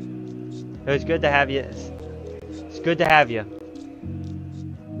 man. It was good to have you. It's good to have you.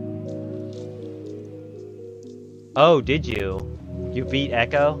 Oh, did you? You beat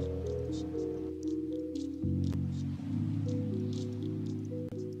Echo?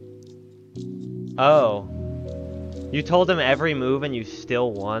 Oh. You told him every move and you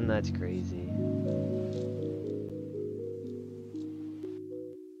still won? That's crazy.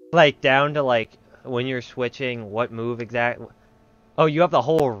 Like, down to, like, when you're switching, what move exactly? Oh, you have the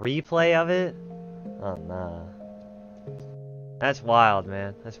whole replay of it? Oh, nah. That's wild,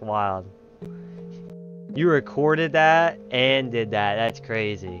 man. That's wild. You recorded that and did that. That's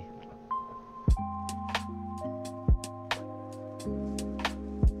crazy.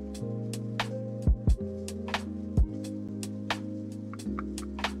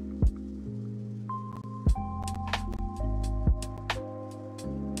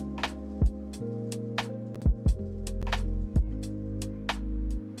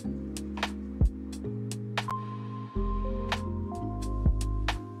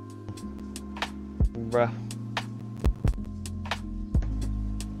 Bruh.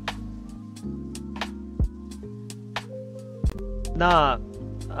 Nah,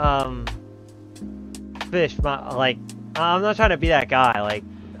 Fish, like, I'm not trying to be that guy, like,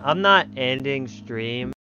 I'm not ending stream